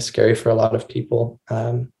kind of scary for a lot of people.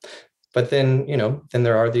 But then, then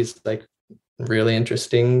there are these like really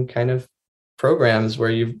interesting kind of programs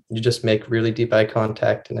where you just make really deep eye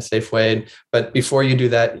contact in a safe way. But before you do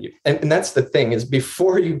that, and that's the thing, is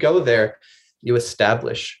before you go there, you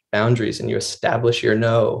establish boundaries and you establish your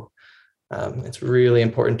no. It's really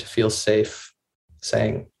important to feel safe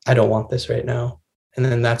saying, I don't want this right now. And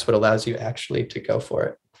then that's what allows you actually to go for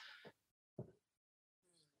it.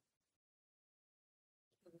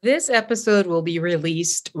 This episode will be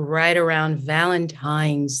released right around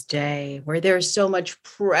Valentine's Day, where there's so much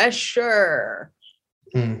pressure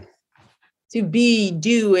to be,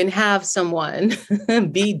 do, and have someone.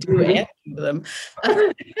 Be, do, and do them.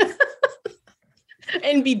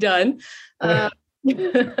 And be done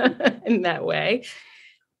in that way.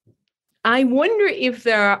 I wonder if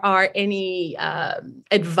there are any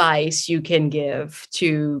advice you can give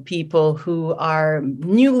to people who are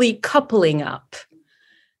newly coupling up,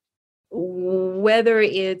 whether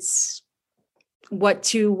it's what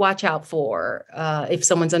to watch out for if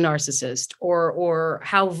someone's a narcissist, or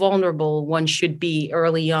how vulnerable one should be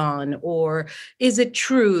early on, or is it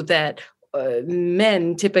true that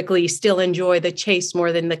men typically still enjoy the chase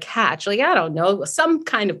more than the catch? Like, I don't know, some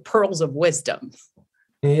kind of pearls of wisdom.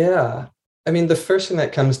 Yeah. I mean, the first thing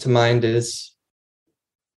that comes to mind is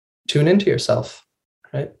tune into yourself,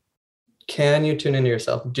 right? Can you tune into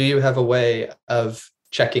yourself? Do you have a way of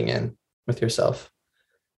checking in with yourself?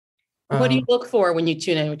 What do you look for when you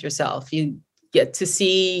tune in with yourself? You get to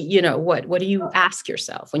see, what do you ask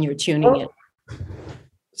yourself when you're tuning in?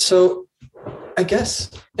 So I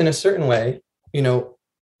guess in a certain way,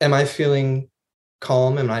 am I feeling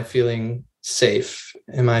calm? Am I feeling safe?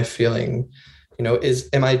 Am I feeling,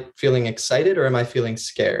 am I feeling excited or am I feeling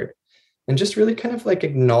scared? And just really kind of like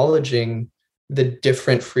acknowledging the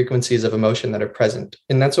different frequencies of emotion that are present.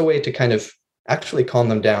 And that's a way to kind of actually calm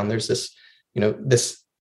them down. There's this, this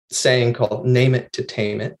saying called name it to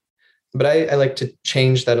tame it. But I like to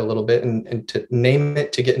change that a little bit and to name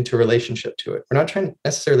it to get into a relationship to it. We're not trying to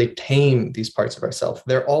necessarily tame these parts of ourselves.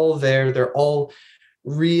 They're all there. They're all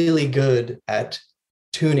really good at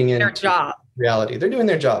tuning in their job. Reality. They're doing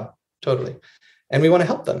their job. Totally. And we want to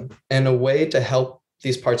help them. And a way to help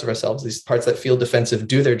these parts of ourselves, these parts that feel defensive,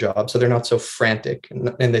 do their job so they're not so frantic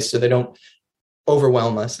and so they don't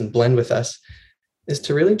overwhelm us and blend with us, is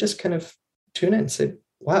to really just kind of tune in and say,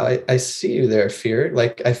 wow, I see you there, fear.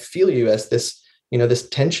 Like I feel you as this, this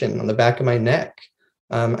tension on the back of my neck.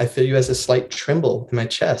 I feel you as a slight tremble in my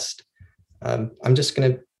chest. I'm just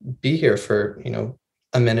going to be here for,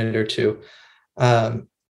 a minute or two. And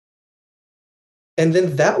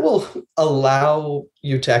then that will allow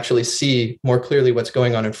you to actually see more clearly what's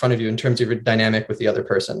going on in front of you in terms of your dynamic with the other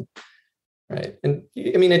person. Right. And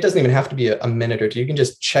I mean, it doesn't even have to be a minute or two. You can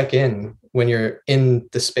just check in when you're in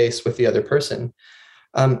the space with the other person.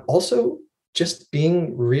 Also, just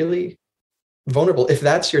being really vulnerable, if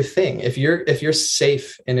that's your thing, if you're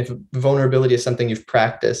safe and if vulnerability is something you've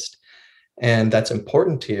practiced and that's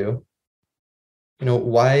important to you,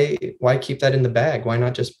 why keep that in the bag? Why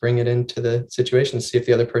not just bring it into the situation, see if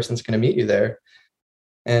the other person's going to meet you there?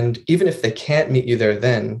 And even if they can't meet you there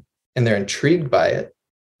then, and they're intrigued by it,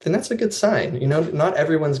 then that's a good sign. Not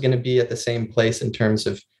everyone's going to be at the same place in terms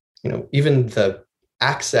of, even the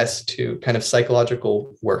access to kind of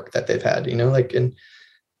psychological work that they've had, and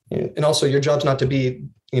also your job's not to be,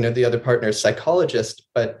 the other partner's psychologist,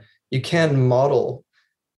 but you can model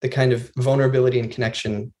the kind of vulnerability and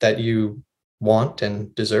connection that you want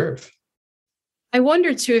and deserve. I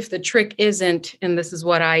wonder too, if the trick isn't, and this is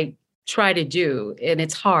what I try to do, and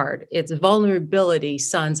it's hard, it's vulnerability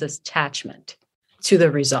sans attachment to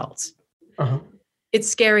the results. Uh-huh. It's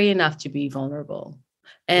scary enough to be vulnerable.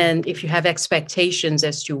 And if you have expectations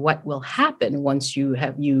as to what will happen once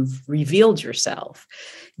you've revealed yourself,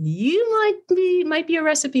 you might be a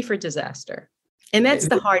recipe for disaster. And that's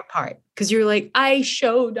the hard part, because you're like, I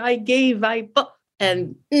showed, I gave,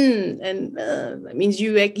 and that means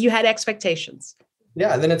you had expectations.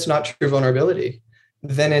 Yeah, then it's not true vulnerability.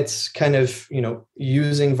 Then it's kind of,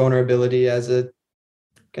 using vulnerability as a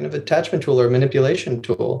kind of attachment tool or manipulation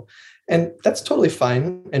tool. And that's totally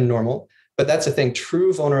fine and normal. But that's the thing,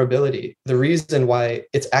 true vulnerability, the reason why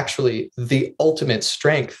it's actually the ultimate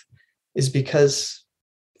strength is because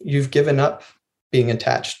you've given up being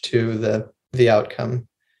attached to the outcome,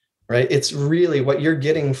 right? It's really what you're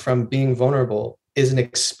getting from being vulnerable is an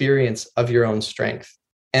experience of your own strength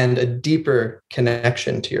and a deeper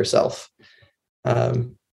connection to yourself.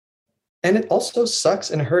 And it also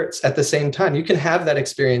sucks and hurts at the same time. You can have that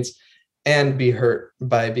experience and be hurt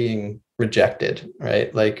by being rejected,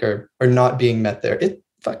 right? Like, or not being met there. It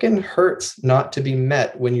fucking hurts not to be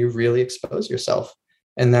met when you really expose yourself.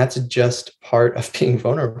 And that's just part of being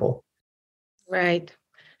vulnerable. Right.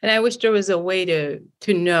 And I wish there was a way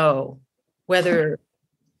to know whether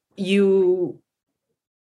the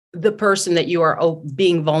person that you are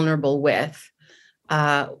being vulnerable with,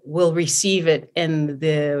 will receive it in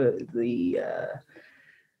the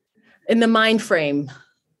mind frame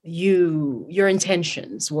your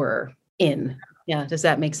intentions were in. Yeah, does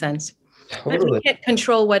that make sense? Totally. But we can't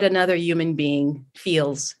control what another human being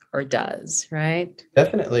feels or does, right?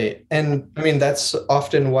 Definitely. And I mean, that's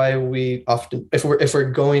often why we often, if we're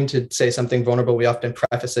going to say something vulnerable, we often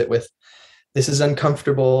preface it with, this is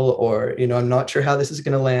uncomfortable, or, I'm not sure how this is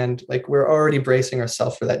going to land. Like, we're already bracing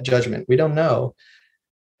ourselves for that judgment. We don't know.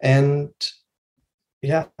 And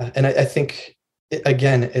yeah, and I think,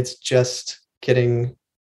 again, it's just getting,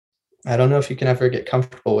 I don't know if you can ever get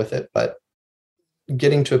comfortable with it, but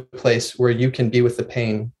getting to a place where you can be with the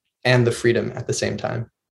pain and the freedom at the same time.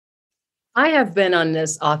 I have been on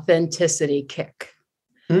this authenticity kick,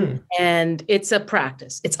 and it's a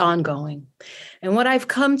practice. It's ongoing. And what I've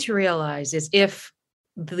come to realize is, if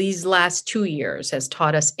these last 2 years have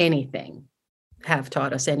taught us anything,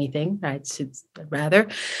 right? Rather,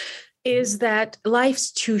 is that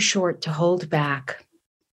life's too short to hold back.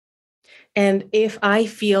 And if I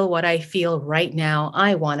feel what I feel right now,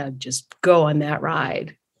 I want to just go on that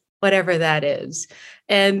ride, whatever that is.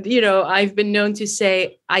 And, I've been known to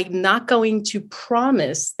say, I'm not going to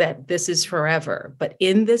promise that this is forever, but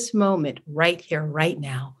in this moment, right here, right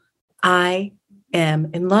now, I am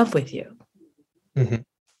in love with you. Mm-hmm.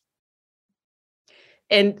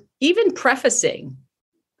 And even prefacing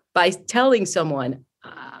by telling someone,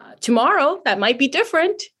 tomorrow, that might be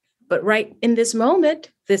different, but right in this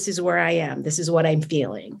moment, this is where I am. This is what I'm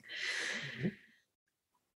feeling.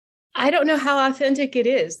 I don't know how authentic it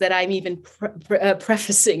is that I'm even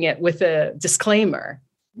prefacing it with a disclaimer,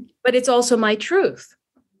 but it's also my truth.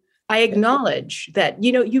 I acknowledge that,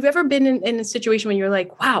 you've ever been in a situation when you're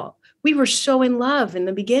like, wow, we were so in love in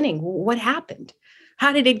the beginning. What happened?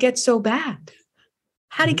 How did it get so bad?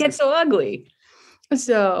 How did it get so ugly?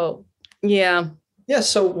 So, yeah. Yeah.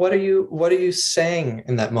 So what are you saying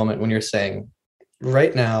in that moment when you're saying,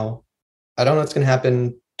 right now, I don't know what's going to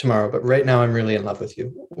happen tomorrow, but right now I'm really in love with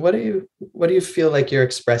you? What do you feel like you're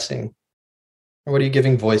expressing, or what are you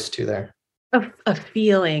giving voice to there? A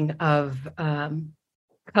feeling of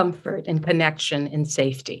comfort and connection and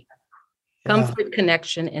safety. Comfort,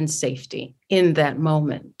 connection, and safety in that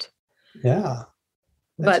moment. Yeah.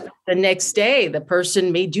 But the next day, the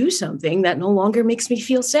person may do something that no longer makes me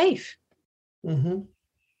feel safe. Mm-hmm.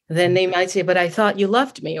 Then they might say, but I thought you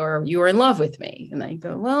loved me, or you were in love with me. And I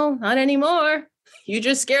go, well, not anymore. You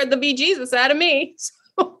just scared the bejesus out of me.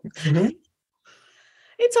 So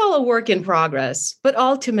It's all a work in progress. But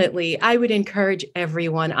ultimately, I would encourage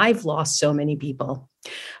everyone. I've lost so many people.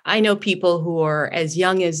 I know people who are as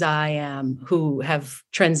young as I am who have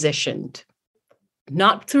transitioned,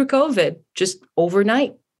 not through COVID, just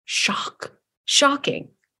overnight. Shocking.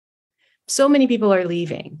 So many people are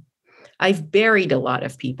leaving. I've buried a lot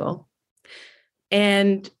of people.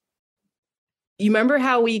 And you remember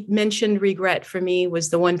how we mentioned regret for me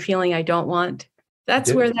was the one feeling I don't want?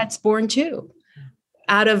 That's where that's born too,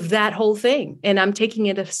 out of that whole thing. And I'm taking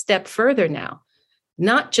it a step further now,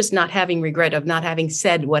 not just not having regret of not having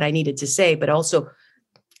said what I needed to say, but also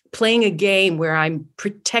playing a game where I'm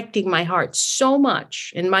protecting my heart so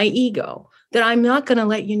much and my ego that I'm not going to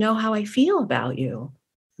let you know how I feel about you.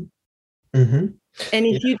 Mm-hmm. And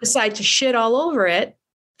if you decide to shit all over it,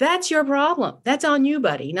 that's your problem. That's on you,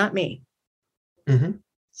 buddy, not me. Mm-hmm.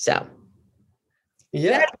 So,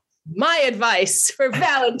 that's my advice for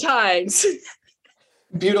Valentine's.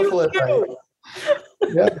 Beautiful advice.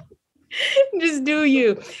 Yeah. Just do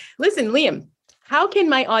you. Listen, Liam, how can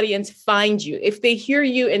my audience find you if they hear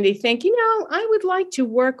you and they think, I would like to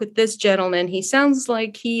work with this gentleman. He sounds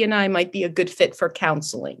like he and I might be a good fit for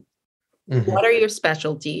counseling. Mm-hmm. What are your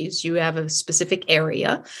specialties? You have a specific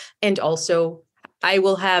area. And also, I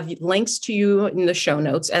will have links to you in the show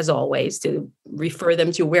notes, as always, to refer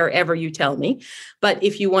them to wherever you tell me. But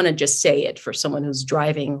if you want to just say it for someone who's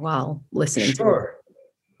driving while listening to it.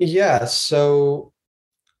 Yeah. So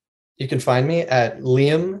you can find me at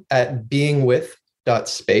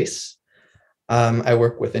Liam@beingwith.space. I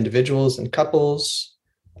work with individuals and couples.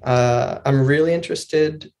 I'm really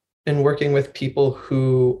interested in working with people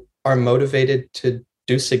who are motivated to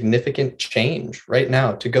do significant change right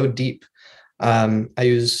now, to go deep. I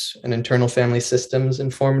use an internal family systems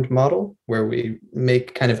informed model where we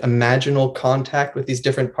make kind of imaginal contact with these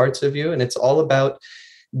different parts of you. And it's all about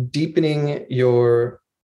deepening your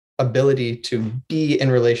ability to be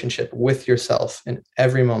in relationship with yourself in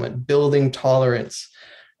every moment, building tolerance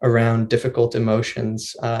around difficult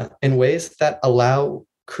emotions in ways that allow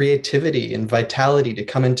creativity and vitality to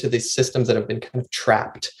come into these systems that have been kind of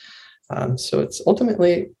trapped. So it's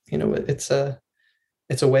ultimately, it's a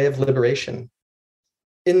way of liberation.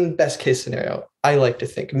 In best case scenario, I like to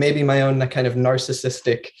think maybe my own kind of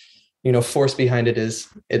narcissistic, force behind it is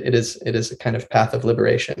a kind of path of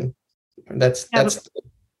liberation. That's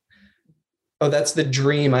the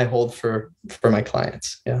dream I hold for my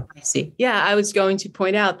clients. Yeah. I see. Yeah, I was going to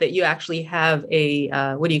point out that you actually have a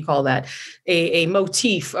what do you call that? A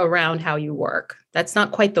motif around how you work. That's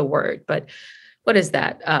not quite the word, but what is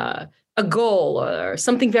that? A goal or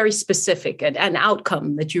something very specific, an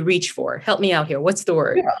outcome that you reach for. Help me out here. What's the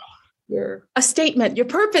word? Yeah. A statement, your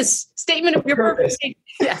purpose, statement of your purpose.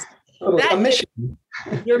 Yes. Totally. A mission.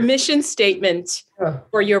 Your mission statement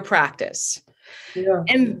for your practice. Yeah.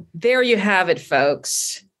 And there you have it,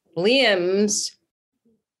 folks. Liam's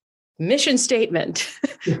mission statement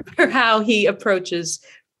for how he approaches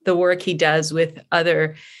the work he does with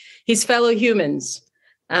his fellow humans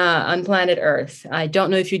on planet Earth. I don't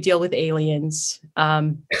know if you deal with aliens.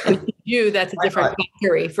 And if you do, that's a different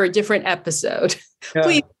category for a different episode. Yeah.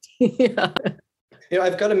 Please. Yeah.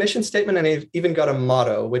 I've got a mission statement and I've even got a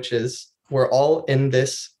motto, which is we're all in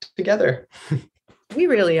this together. We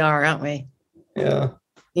really are, aren't we? Yeah.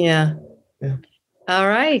 Yeah. All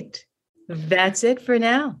right. That's it for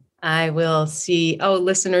now. I will see. Oh,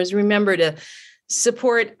 listeners, remember to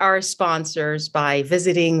support our sponsors by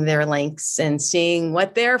visiting their links and seeing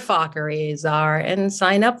what their fockeries are and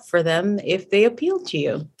sign up for them if they appeal to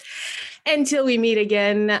you. Until we meet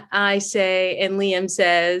again, I say, and Liam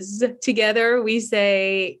says, together we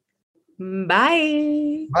say,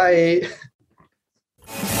 bye. Bye.